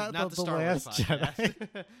the the Star Wars Last podcast.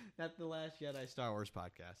 Jedi. Not the Last Jedi Star Wars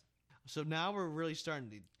podcast. So now we're really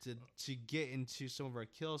starting to get into some of our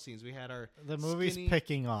kill scenes. We had our The movie's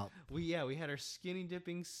picking up. We had our skinny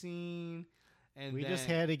dipping scene, and We then, just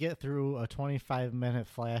had to get through a 25-minute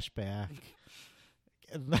flashback.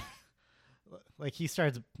 Like he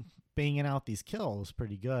starts banging out these kills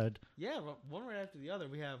pretty good. yeah, one right after the other.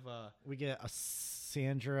 We have We get a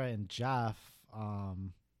Sandra and Jeff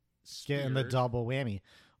getting the speared. double whammy.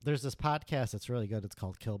 There's this podcast that's really good. It's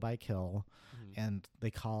called Kill by Kill, Mhm. and they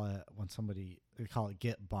call it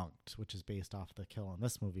Get Bunked, which is based off the kill in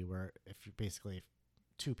this movie, where if you basically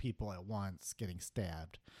two people at once getting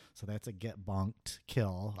stabbed. So that's a Get Bunked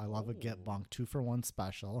kill. I love a Get Bunked 2-for-1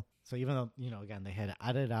 special. So even though, again, they had to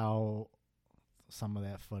edit out some of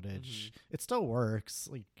that footage, it still works.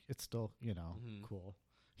 Like it's still, cool.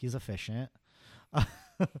 He's efficient.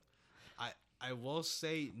 I will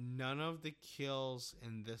say none of the kills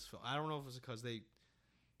in this film. I don't know if it's because they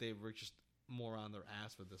were just more on their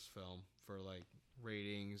ass with this film for like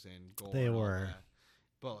ratings and goal. They and all were. that.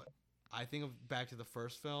 But I think of back to the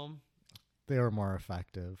first film. They were more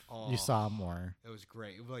effective. You saw more. It was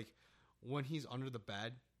great. It was like when he's under the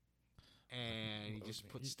bed and he just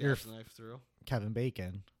You're stabs the knife through. Kevin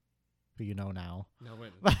Bacon, who you know now. No,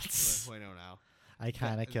 wait. That's- Wait, no, now.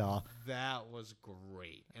 Iconic kill. That was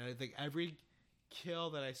great. And I think every kill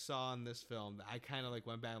that I saw in this film, I kind of like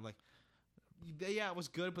went back. I'm like, yeah, it was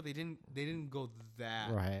good, but they didn't go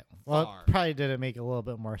that Right. Well, far. it probably didn't make a little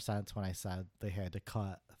bit more sense when I said they had to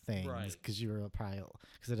cut things Right. because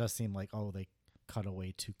it does seem like they cut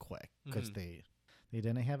away too quick because they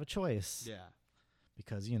didn't have a choice. Yeah.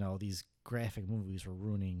 Because these graphic movies were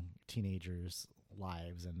ruining teenagers'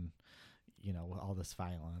 lives and all this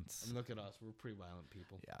violence. I mean, look at us. We're pretty violent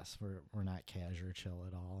people. Yes, we're not cash or chill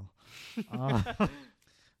at all.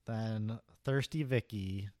 Then Thirsty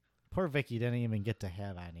Vicky. Poor Vicky didn't even get to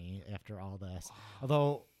have any after all this.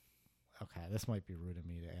 Although, okay, this might be rude of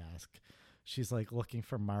me to ask. She's like looking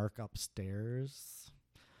for Mark upstairs.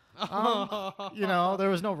 There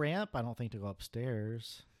was no ramp, I don't think, to go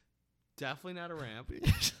upstairs. Definitely not a ramp.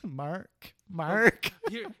 Mark.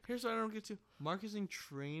 Here's what I don't get to. Mark is in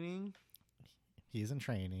training. He's in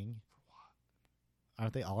training. For what?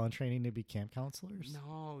 Aren't they all in training to be camp counselors?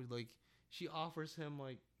 No, like she offers him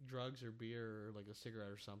like drugs or beer or like a cigarette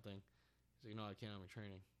or something. He's like, no, I can't. I'm in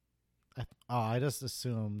training. I just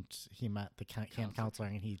assumed he met the camp counselor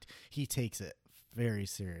and he takes it very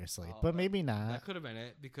seriously, but maybe not. That could have been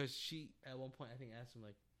it because she at one point I think asked him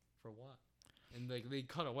like, for what, and like they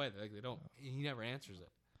cut away. Like they don't. He never answers it.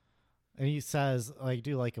 And he says, like, do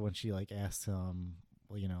you like it when she like asks him,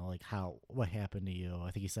 like what happened to you?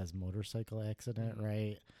 I think he says motorcycle accident,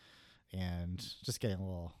 right? And just getting a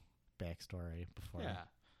little backstory before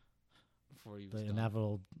he was the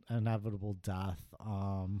done. inevitable death.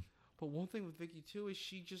 But one thing with Vicky too is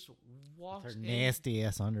she just walks Her nasty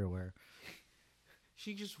ass underwear.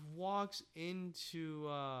 She just walks into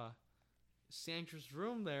Sandra's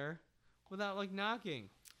room there without like knocking.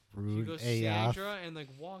 Rude She goes AF. Sandra and like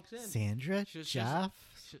walks in. Sandra? Jeff?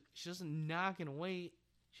 She doesn't knock and wait.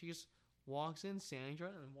 She just walks in, Sandra,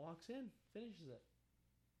 and walks in, finishes it.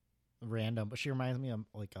 Random, but she reminds me of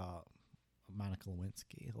like Monica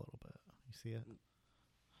Lewinsky a little bit. You see it?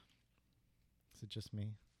 Is it just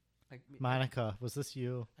me? Monica, was this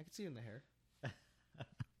you? I can see it in the hair.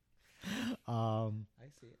 I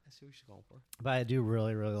see it. I see what she's going for. But I do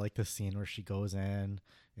really, really like the scene where she goes in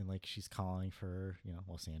and like she's calling for,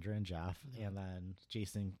 Sandra and Jeff, and then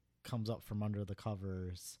Jason comes up from under the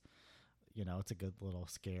covers. It's a good little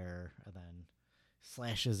scare, and then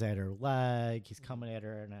slashes at her leg. He's coming at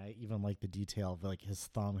her, and I even like the detail of like his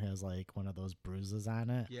thumb has like one of those bruises on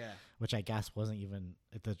it. Yeah. Which I guess wasn't even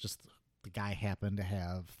just the guy happened to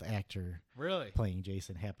have, the actor Really playing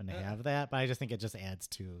Jason happened to have that, but I just think it just adds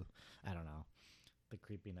to, I don't know, the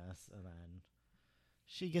creepiness. And then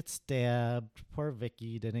she gets stabbed. Poor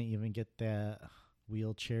Vicky didn't even get that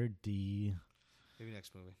wheelchair D. Maybe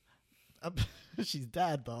next movie. She's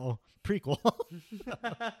dead though. Prequel.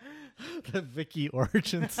 The Vicky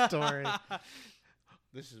origin story.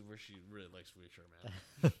 This is where she really likes Reacher,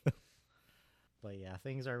 man. But yeah,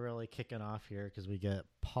 things are really kicking off here because we get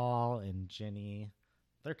Paul and Ginny.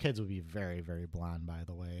 Their kids would be very, very blonde, by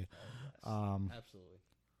the way. Oh, yes. Absolutely.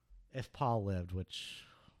 If Paul lived, which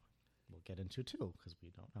we'll get into too because we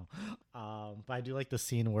don't know. But I do like the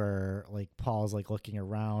scene where like Paul's like looking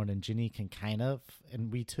around and Ginny can kind of,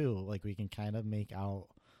 and we too, like we can kind of make out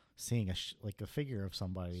seeing a figure of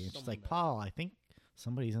somebody. And she's like, Paul, I think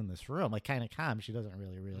somebody's in this room. Like kind of calm. She doesn't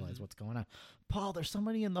really realize what's going on. Paul, there's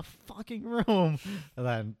somebody in the fucking room. And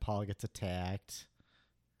then Paul gets attacked.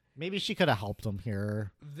 Maybe she could have helped him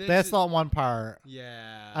here. That's the one part.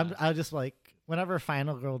 Yeah. I just like, whenever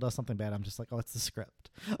Final Girl does something bad, I'm just like, oh, it's the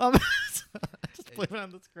script. Just blame it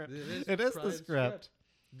on the script. It is the script.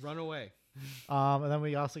 Run away. And then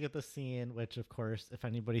we also get the scene, which, of course, if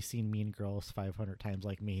anybody's seen Mean Girls 500 times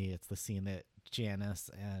like me, it's the scene that Janice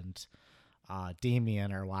and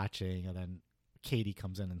Damien are watching, and then Katie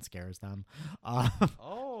comes in and scares them. Yeah.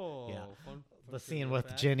 Fun the scene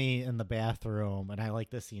with Ginny in the bathroom, and I like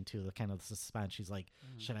this scene too, the kind of suspense. She's like,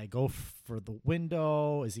 should I go for the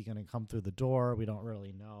window? Is he going to come through the door? We don't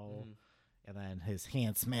really know. And then his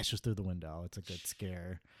hand smashes through the window. It's a good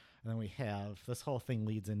scare. And then we have, this whole thing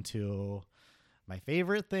leads into my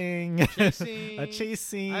favorite thing. A chase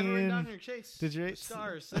scene. I've written down here, chase. Did you?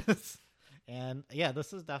 Stars. And yeah,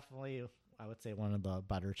 this is definitely, I would say, one of the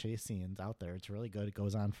better chase scenes out there. It's really good. It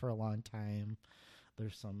goes on for a long time.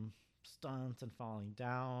 There's some stunts and falling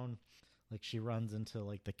down. Like she runs into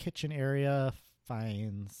like the kitchen area,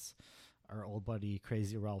 finds our old buddy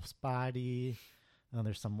Crazy Ralph's body. And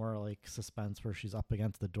there's some more like suspense where she's up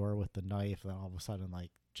against the door with the knife, and then all of a sudden like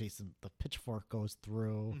Jason, the pitchfork goes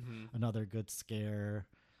through. Another good scare.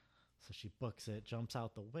 So she books it, jumps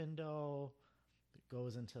out the window,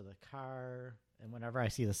 goes into the car. And whenever I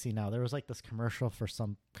see the scene now, there was like this commercial for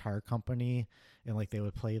some car company, and like they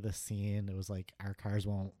would play this scene. It was like, our cars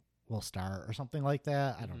will start or something like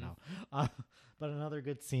that. I don't know. But another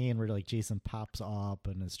good scene where like Jason pops up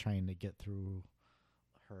and is trying to get through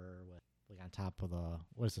her with like on top of the,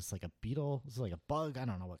 what is this, like a beetle? This is like a bug. I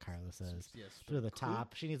don't know what car this is. Yes, through the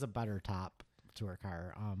top. She needs a better top to her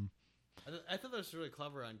car. I thought that was really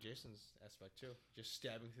clever on Jason's aspect too. Just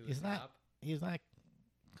stabbing through the top. He's not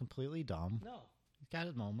completely dumb. No. He's got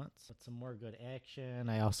his moments. But some more good action.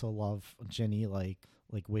 I also love Ginny like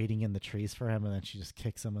waiting in the trees for him, and then she just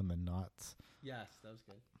kicks him in the nuts. Yes, that was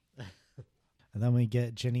good. And then we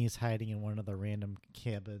get Ginny's hiding in one of the random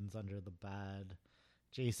cabins under the bed.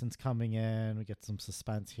 Jason's coming in. We get some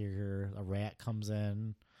suspense here. A rat comes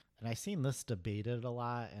in. And I've seen this debated a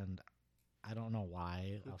lot, and I don't know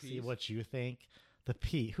why. I'll see what you think.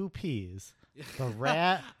 Who pees? The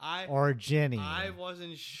rat or Ginny? I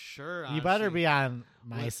wasn't sure. You better be on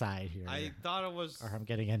my side here. I thought it was... Or I'm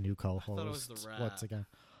getting a new co-host. I thought it was the rat. Once again.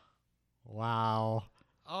 Wow.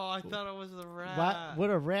 Oh, I thought it was the rat.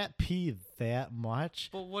 Would a rat pee that much?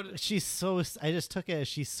 But what? She's so... I just took it as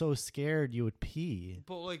she's so scared you would pee.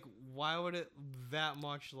 But, like, why would it that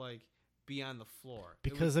much, like, be on the floor?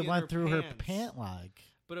 Because it went through her pant leg.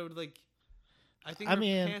 But it would, like... I think her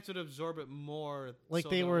pants would absorb it more. Like so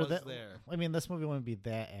they were there. I mean, this movie wouldn't be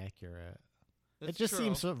that accurate. That's it just true.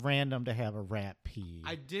 seems so random to have a rat pee.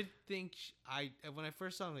 I did think when I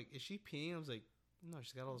first saw him, like, is she peeing? I was like, no,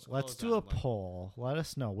 she's got all this. Let's do a poll. Let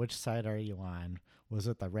us know, which side are you on? Was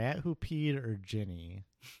it the rat who peed or Ginny?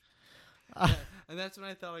 Yeah, and that's when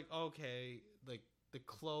I thought, like, okay, like the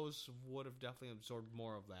clothes would have definitely absorbed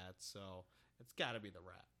more of that, so it's got to be the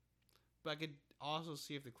rat. But I could also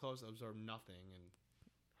see if the clothes absorb nothing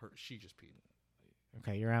and she just peed.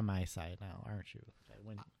 Okay, you're on my side now, aren't you?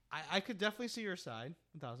 I could definitely see your side,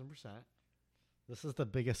 1,000%. This is the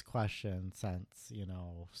biggest question since,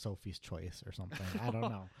 Sophie's Choice or something. I don't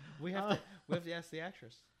know. we have to ask the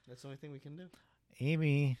actress. That's the only thing we can do.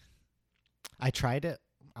 Amy. I tried it.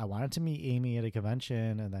 I wanted to meet Amy at a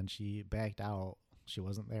convention, and then she backed out. She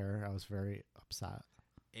wasn't there. I was very upset.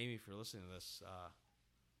 Amy, if you're listening to this,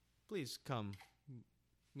 please come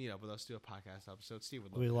meet up with us, do a podcast episode. Steve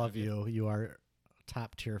would love. We love you. You are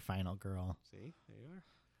top tier Final Girl. See, there you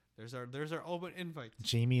are. There's our open invite.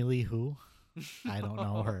 Jamie Lee who? I don't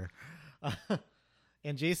know her.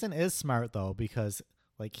 And Jason is smart though, because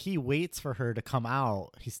like he waits for her to come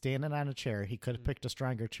out. He's standing on a chair. He could have picked a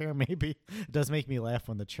stronger chair. Maybe it does make me laugh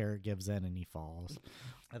when the chair gives in and he falls.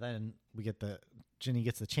 And then we get Ginny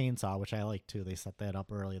gets the chainsaw, which I like too. They set that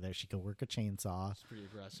up early there. She could work a chainsaw. It's pretty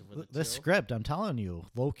aggressive with it. The script, I'm telling you,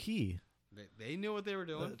 low key. They knew what they were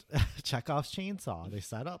doing. Chekhov's chainsaw. They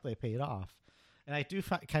set up. They paid off. And I do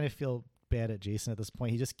kind of feel bad at Jason at this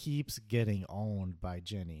point. He just keeps getting owned by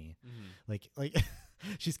Ginny. Like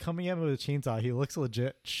she's coming at him with a chainsaw. He looks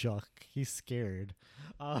legit shook. He's scared.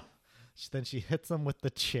 Then she hits him with the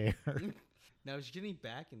chair. Now, is Ginny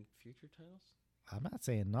back in future titles? I'm not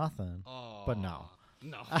saying nothing, but no.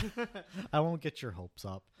 No. I won't get your hopes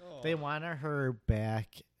up. They wanted her back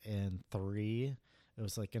in 3. It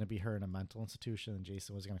was like going to be her in a mental institution, and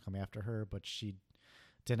Jason was going to come after her, but she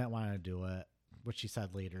didn't want to do it, which she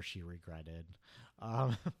said later she regretted.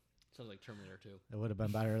 Sounds like Terminator 2. It would have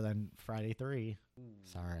been better than Friday 3. Ooh.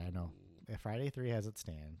 Sorry, I know. Yeah, Friday 3 has its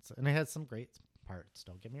stands, and it has some great parts,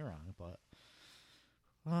 don't get me wrong, but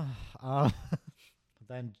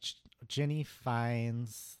then Ginny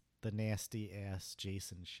finds the nasty ass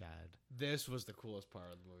Jason shed. This was the coolest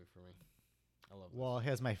part of the movie for me. I love this. Well, it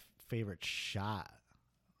has my favorite shot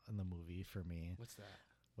in the movie for me. What's that?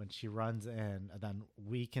 When she runs in, and then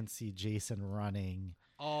we can see Jason running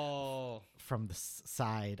from the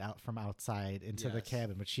side out from outside into the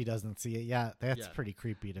cabin, but she doesn't see it yet. That's pretty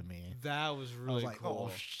creepy to me. That was really I was like, cool.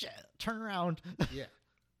 Oh shit, turn around. Yeah.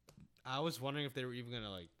 I was wondering if they were even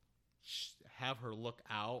gonna like have her look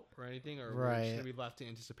out or anything, or was she gonna be left to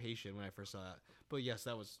anticipation when I first saw that. But yes,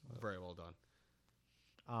 that was very well done.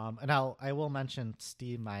 And I will mention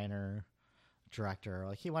Steve Miner, director.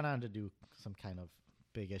 Like, he went on to do some kind of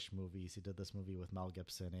big-ish movies. He did this movie with Mel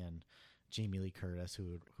Gibson and Jamie Lee Curtis,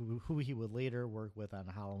 who he would later work with on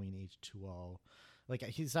Halloween H2O. Like,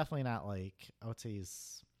 he's definitely not like, I would say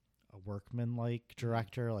he's a workman-like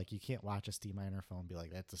director. Like, you can't watch a Steve Miner film and be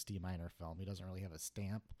like, that's a Steve Miner film. He doesn't really have a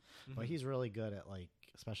stamp, but he's really good at, like,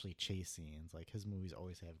 especially chase scenes. Like, his movies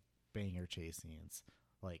always have banger chase scenes,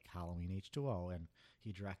 like Halloween H2O, and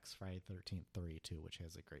he directs Friday the 13th 3 too, which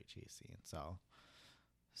has a great chase scene. So,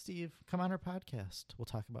 Steve, come on our podcast. We'll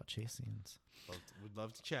talk about chase scenes. We'd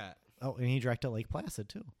love to chat. Oh, and he directed Lake Placid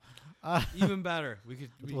too. Even better.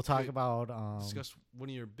 We'll talk about discuss one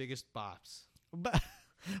of your biggest bops.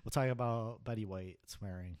 We'll talk about Betty White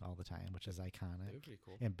swearing all the time, which is iconic. That would be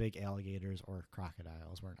cool. And big alligators or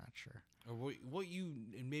crocodiles. We're not sure. Or what you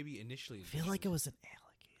maybe initially. I feel like it was an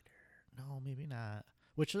alligator. No, maybe not.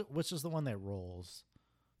 Which is the one that rolls?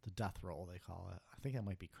 The death roll, they call it. I think that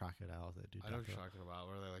might be crocodiles that do death roll. I know what you're talking about,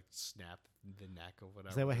 where they like snap the neck or whatever.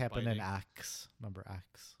 Is that what happened in X? Remember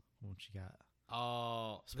X? When she got...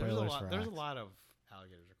 Oh, spoilers there's for a lot of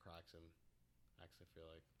alligators or crocs in X, I feel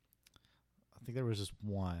like. I think there was just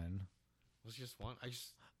one. Was it just one?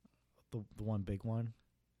 The one big one?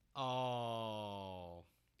 Oh.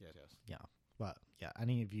 Yes. Yeah. But yeah,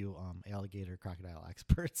 any of you alligator crocodile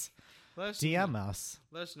experts, DM us.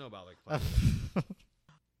 Let us know about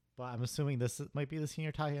But I'm assuming this might be the scene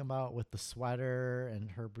you're talking about with the sweater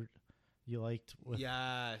and her. You liked with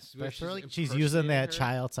yes. She's using that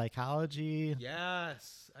child psychology.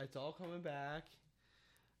 Yes, it's all coming back,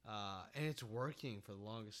 and it's working for the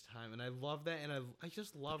longest time, and I love that, and I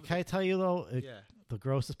just love. Can I tell you though? The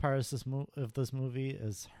grossest part of this movie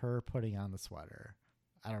is her putting on the sweater.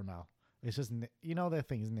 I don't know. It's just that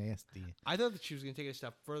thing's nasty. I thought that she was gonna take it a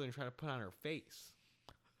step further and try to put on her face.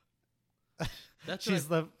 That's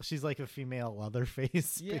she's like a female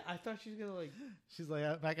Leatherface. Yeah, I thought she was gonna like. She's like,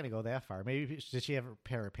 I'm not gonna go that far. Maybe did she have a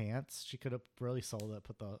pair of pants? She could have really sold it.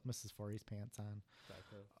 Put the Mrs. Forey's pants on.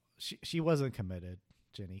 She wasn't committed.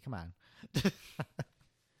 Ginny, come on.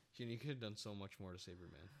 Ginny could have done so much more to save her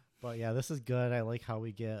man. But yeah, this is good. I like how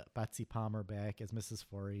we get Betsy Palmer back as Mrs.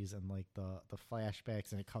 Forey's and like the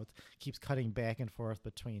flashbacks, and it keeps cutting back and forth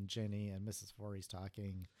between Ginny and Mrs. Forey's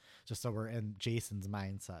talking, just so we're in Jason's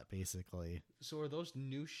mindset, basically. So are those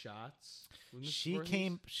new shots?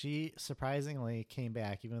 She surprisingly came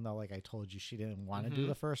back, even though, like I told you, she didn't want to do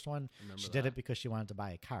the first one. She did it because she wanted to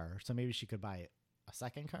buy a car. So maybe she could buy a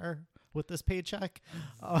second car with this paycheck.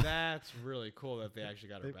 That's really cool that they actually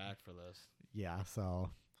got her back for this. Yeah,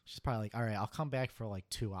 so she's probably like, all right, I'll come back for like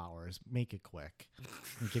 2 hours. Make it quick.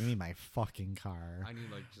 And give me my fucking car. I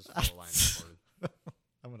need like just 4 lines of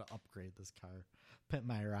I'm going to upgrade this car. Pimp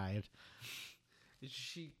my ride. Did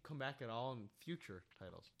she come back at all in future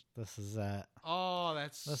titles? This is it. Oh,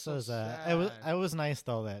 that's so sad. It was nice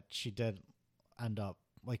though that she did end up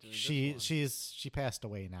like she passed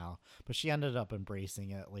away now, but she ended up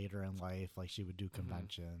embracing it later in life. Like she would do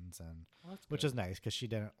conventions and which is nice because she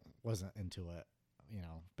wasn't into it.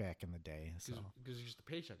 Back in the day. Because it's just a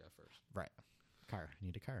paycheck at first. Right.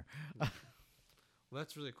 Need a car. Well,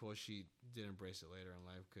 that's really cool. She did embrace it later in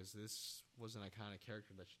life because this was an iconic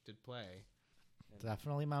character that she did play.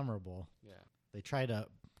 Definitely memorable. Yeah. They tried to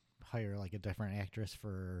hire like a different actress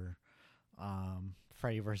for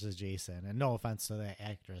Freddy versus Jason. And no offense to that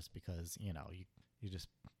actress because,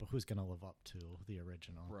 but who's gonna live up to the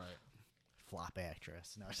original? Right. Flop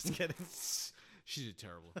actress. No, just kidding. She did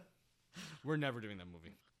terrible. We're never doing that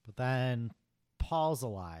movie. But then Paul's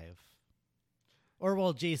alive. Or,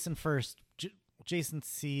 well, Jason first. Jason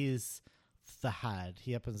sees the head.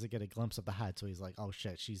 He happens to get a glimpse of the head, so he's like, oh,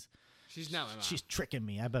 shit, she's not my mom. She's tricking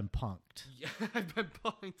me. I've been punked. Yeah, I've been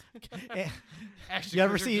punked. Ashton You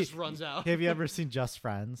ever Kutcher see? just runs out. Have you ever seen Just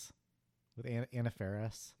Friends with Anna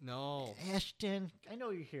Faris? No. Ashton, I know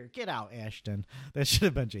you're here. Get out, Ashton. That should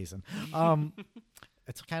have been Jason.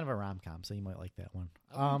 It's kind of a rom-com, so you might like that one.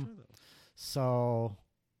 So,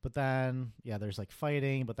 but then, yeah, there's like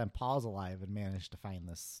fighting, but then Paul's alive and managed to find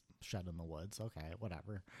this shed in the woods. Okay,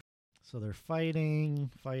 whatever. So they're fighting,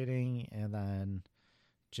 and then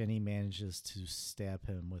Jenny manages to stab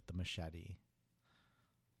him with the machete.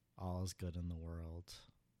 All is good in the world.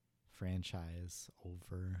 Franchise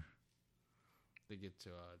over. They get to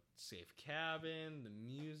a safe cabin. The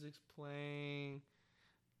music's playing.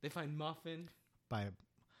 They find Muffin.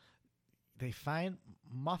 They find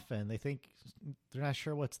Muffin. They think they're not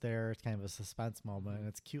sure what's there. It's kind of a suspense moment. And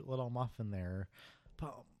it's cute little Muffin there.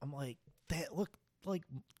 But I'm like, that looked like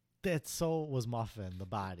that was Muffin, the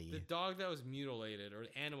body. The dog that was mutilated, or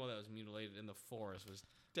the animal that was mutilated in the forest, was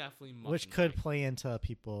definitely Muffin. Which could play into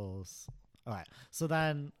people's. All right. So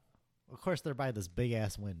then, of course, they're by this big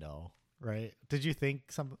ass window, right? Did you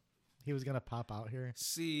think he was gonna pop out here?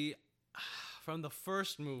 See, from the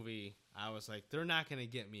first movie, I was like, they're not going to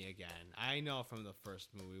get me again. I know from the first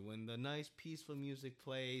movie, when the nice, peaceful music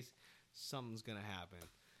plays, something's going to happen.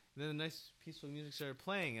 And then the nice, peaceful music started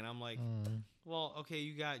playing, and I'm like, well, okay,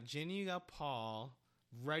 you got Ginny, you got Paul,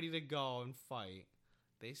 ready to go and fight.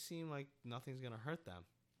 They seem like nothing's going to hurt them.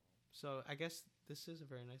 So I guess this is a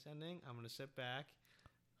very nice ending. I'm going to sit back,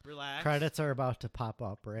 relax. Credits are about to pop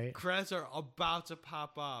up, right? Credits are about to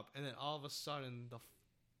pop up, and then all of a sudden, the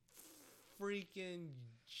freaking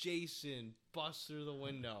Jason busts through the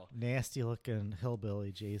window. Nasty looking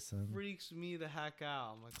hillbilly Jason. Freaks me the heck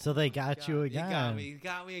out. I'm like, so they got you again. You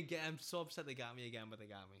got me again. I'm so upset they got me again, but they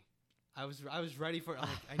got me. I was ready for it. I'm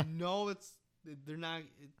like, I know they're not.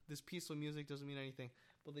 This peaceful music doesn't mean anything,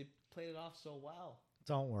 but they played it off so well.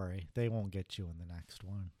 Don't worry, they won't get you in the next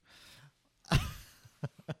one.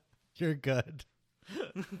 You're good.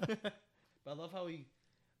 But I love how he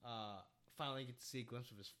finally get to see a glimpse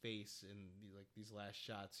of his face in these last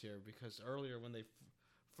shots here, because earlier when they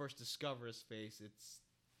first discover his face,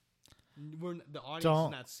 the audience has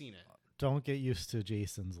not seen it. Don't get used to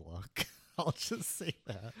Jason's look. I'll just say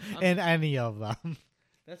that. And any of them.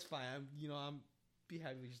 That's fine. I'm be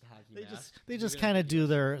happy with just a hockey mask. They just kind of do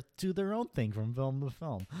their own thing from film to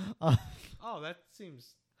film. Oh, that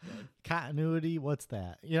seems good. Continuity, what's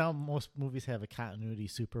that? Most movies have a continuity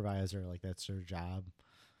supervisor, like that's their job.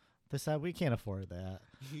 They said we can't afford that.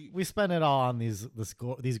 We spend it all on these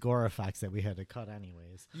gore effects that we had to cut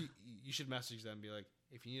anyways. You should message them and be like,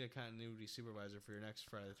 if you need a continuity supervisor for your next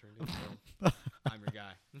Friday the 13th film, I'm your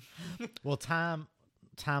guy. Well, Tom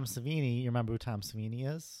Savini, you remember who Tom Savini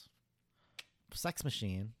is? Sex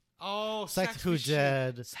Machine. Oh, Sex Machine.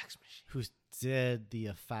 Who did the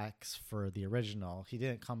effects for the original. He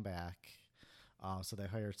didn't come back, so they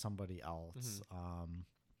hired somebody else. Mm-hmm.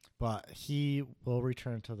 But he will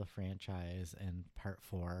return to the franchise in part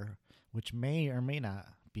 4, which may or may not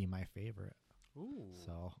be my favorite. Ooh.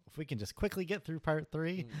 So if we can just quickly get through part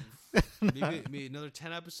 3. maybe another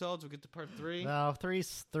 10 episodes, we'll get to part 3. No,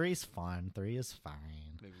 three's fun. 3 is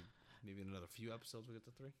fine. Maybe in another few episodes we'll get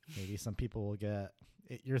to 3. Maybe some people will get...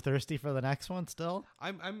 You're thirsty for the next one still?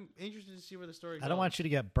 I'm interested to see where the story goes. I don't want you to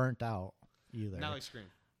get burnt out either. Not like Scream.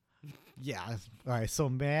 Yeah. All right, so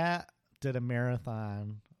Matt did a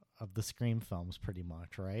marathon of the Scream films pretty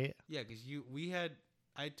much, right? Yeah, because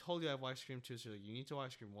I told you I've watched Scream 2, so you're like, you need to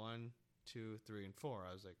watch Scream 1, 2, 3, and 4.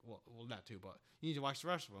 I was like, well, not 2, but you need to watch the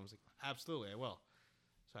rest of them. I was like, absolutely, I will.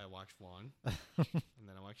 So I watched 1, and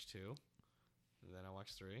then I watched 2, and then I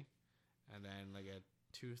watched 3, and then like at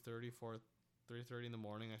 2:30, 3:30 in the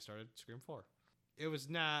morning, I started Scream 4. It was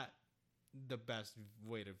not the best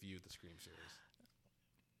way to view the Scream series.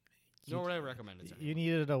 Nor would I recommend it to anyone. You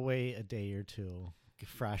needed to wait a day or two.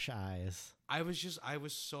 Fresh eyes. I was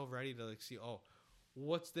so ready to see,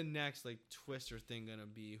 what's the next twist or thing gonna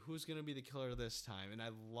be? Who's gonna be the killer this time? And I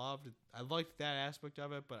liked that aspect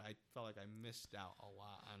of it, but I felt like I missed out a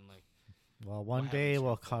lot on Well, one day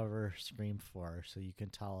we'll cover Scream 4, so you can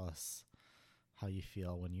tell us how you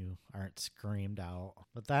feel when you aren't screamed out.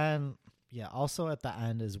 But then, yeah, also at the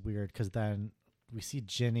end is weird because then we see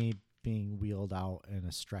Ginny being wheeled out in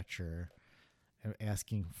a stretcher and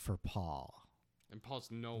asking for Paul. And Paul's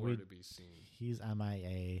nowhere to be seen. He's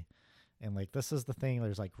MIA. And like this is the thing.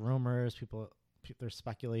 There's like rumors. There's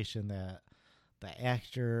speculation that the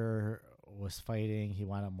actor was fighting. He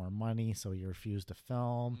wanted more money, so he refused to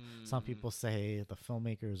film. Some people say the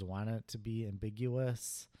filmmakers wanted it to be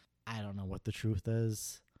ambiguous. I don't know what the truth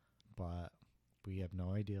is, but we have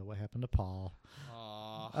no idea what happened to Paul.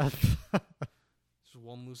 Just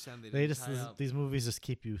one loose end. They just tie up. These movies just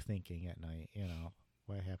keep you thinking at night. You know,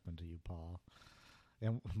 what happened to you, Paul?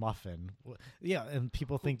 And Muffin. Yeah, and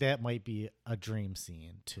people think that might be a dream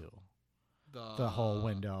scene too. The whole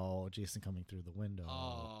window, Jason coming through the window.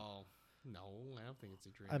 Oh no, I don't think it's a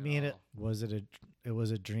dream. I mean, it was a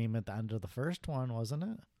dream at the end of the first one, wasn't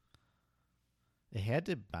it? It had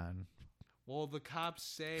to have been. Well, the cops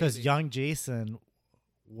say because young Jason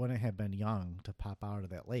wouldn't have been young to pop out of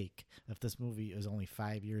that lake if this movie is only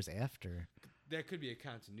 5 years after. That could be a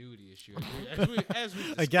continuity issue. As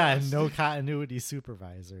we again, no continuity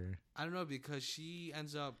supervisor. I don't know, because she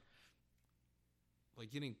ends up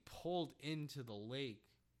like getting pulled into the lake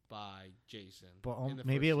by Jason. But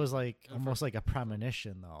maybe it was like almost like a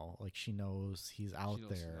premonition, though. Like she knows he's out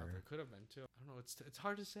there. It could have been too. I don't know. It's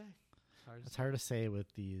hard to say. It's hard to say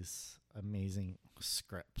with these amazing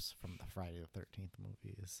scripts from the Friday the 13th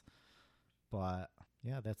movies. But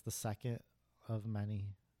yeah, that's the second of many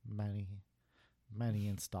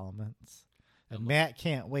installments. And Matt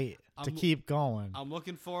can't wait to keep going. I'm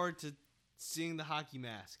looking forward to seeing the hockey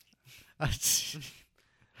mask. I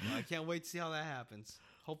can't wait to see how that happens.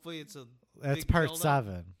 Hopefully that's part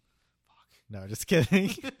 7. Fuck. No, just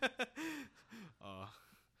kidding. I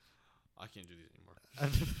can't do these anymore.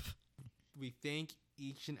 We thank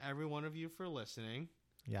each and every one of you for listening.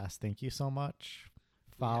 Yes, thank you so much.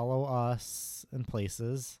 Follow us in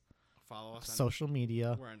places. Follow us on social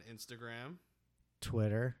media. We're on Instagram,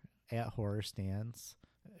 Twitter @HorrorStands.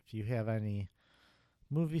 If you have any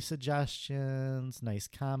movie suggestions, nice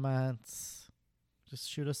comments, just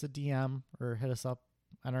shoot us a DM or hit us up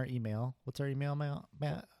on our email. What's our email,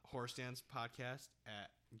 Matt?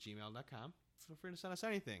 horrorstandspodcast@gmail.com. Feel free to send us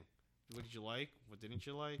anything. What did you like? What didn't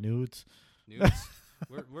you like? Nudes.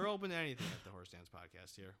 We're open to anything at the Horror Stands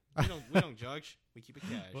podcast here. We don't judge. We keep it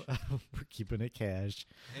cash. We're keeping it cash.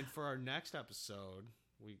 And for our next episode,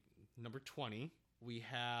 number 20, we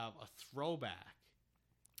have a throwback.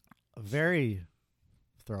 A very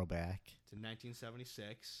throwback to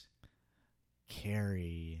 1976.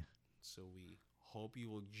 Carrie. So we hope you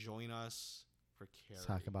will join us for Carrie. Let's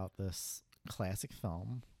talk about this classic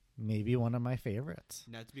film. Maybe one of my favorites.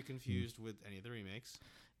 Not to be confused with any of the remakes.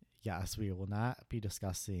 Yes, we will not be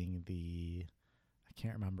discussing I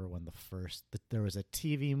can't remember when there was a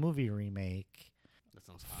TV movie remake. That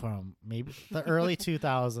sounds hot. From maybe the early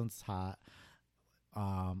 2000s hot.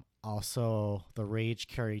 Also, The Rage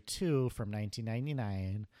Carrie 2 from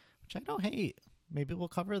 1999, which I don't hate. Maybe we'll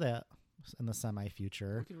cover that in the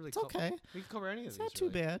semi-future. It's okay. We can cover any of these. It's not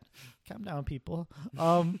too bad. Calm down, people.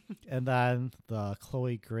 And then the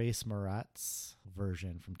Chloe Grace Moretz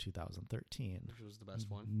version from 2013. Which was the best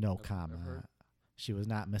one. No comment. She was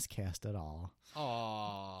not miscast at all.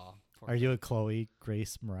 Aww. Are you a Chloe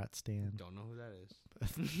Grace Moretz stan? Don't know who that is.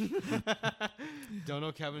 Don't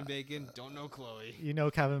know Kevin Bacon. Don't know Chloe. You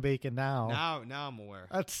know Kevin Bacon now. Now I'm aware.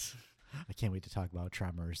 I can't wait to talk about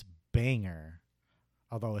Tremors. Banger.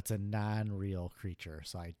 Although it's a non-real creature,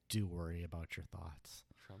 so I do worry about your thoughts.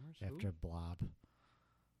 Tremors? After Blob.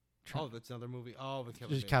 That's another movie. Oh, with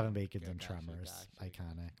Kevin Bacon's in Tremors. Gotcha.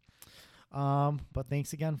 Iconic. But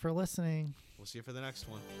thanks again for listening. We'll see you for the next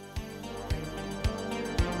one.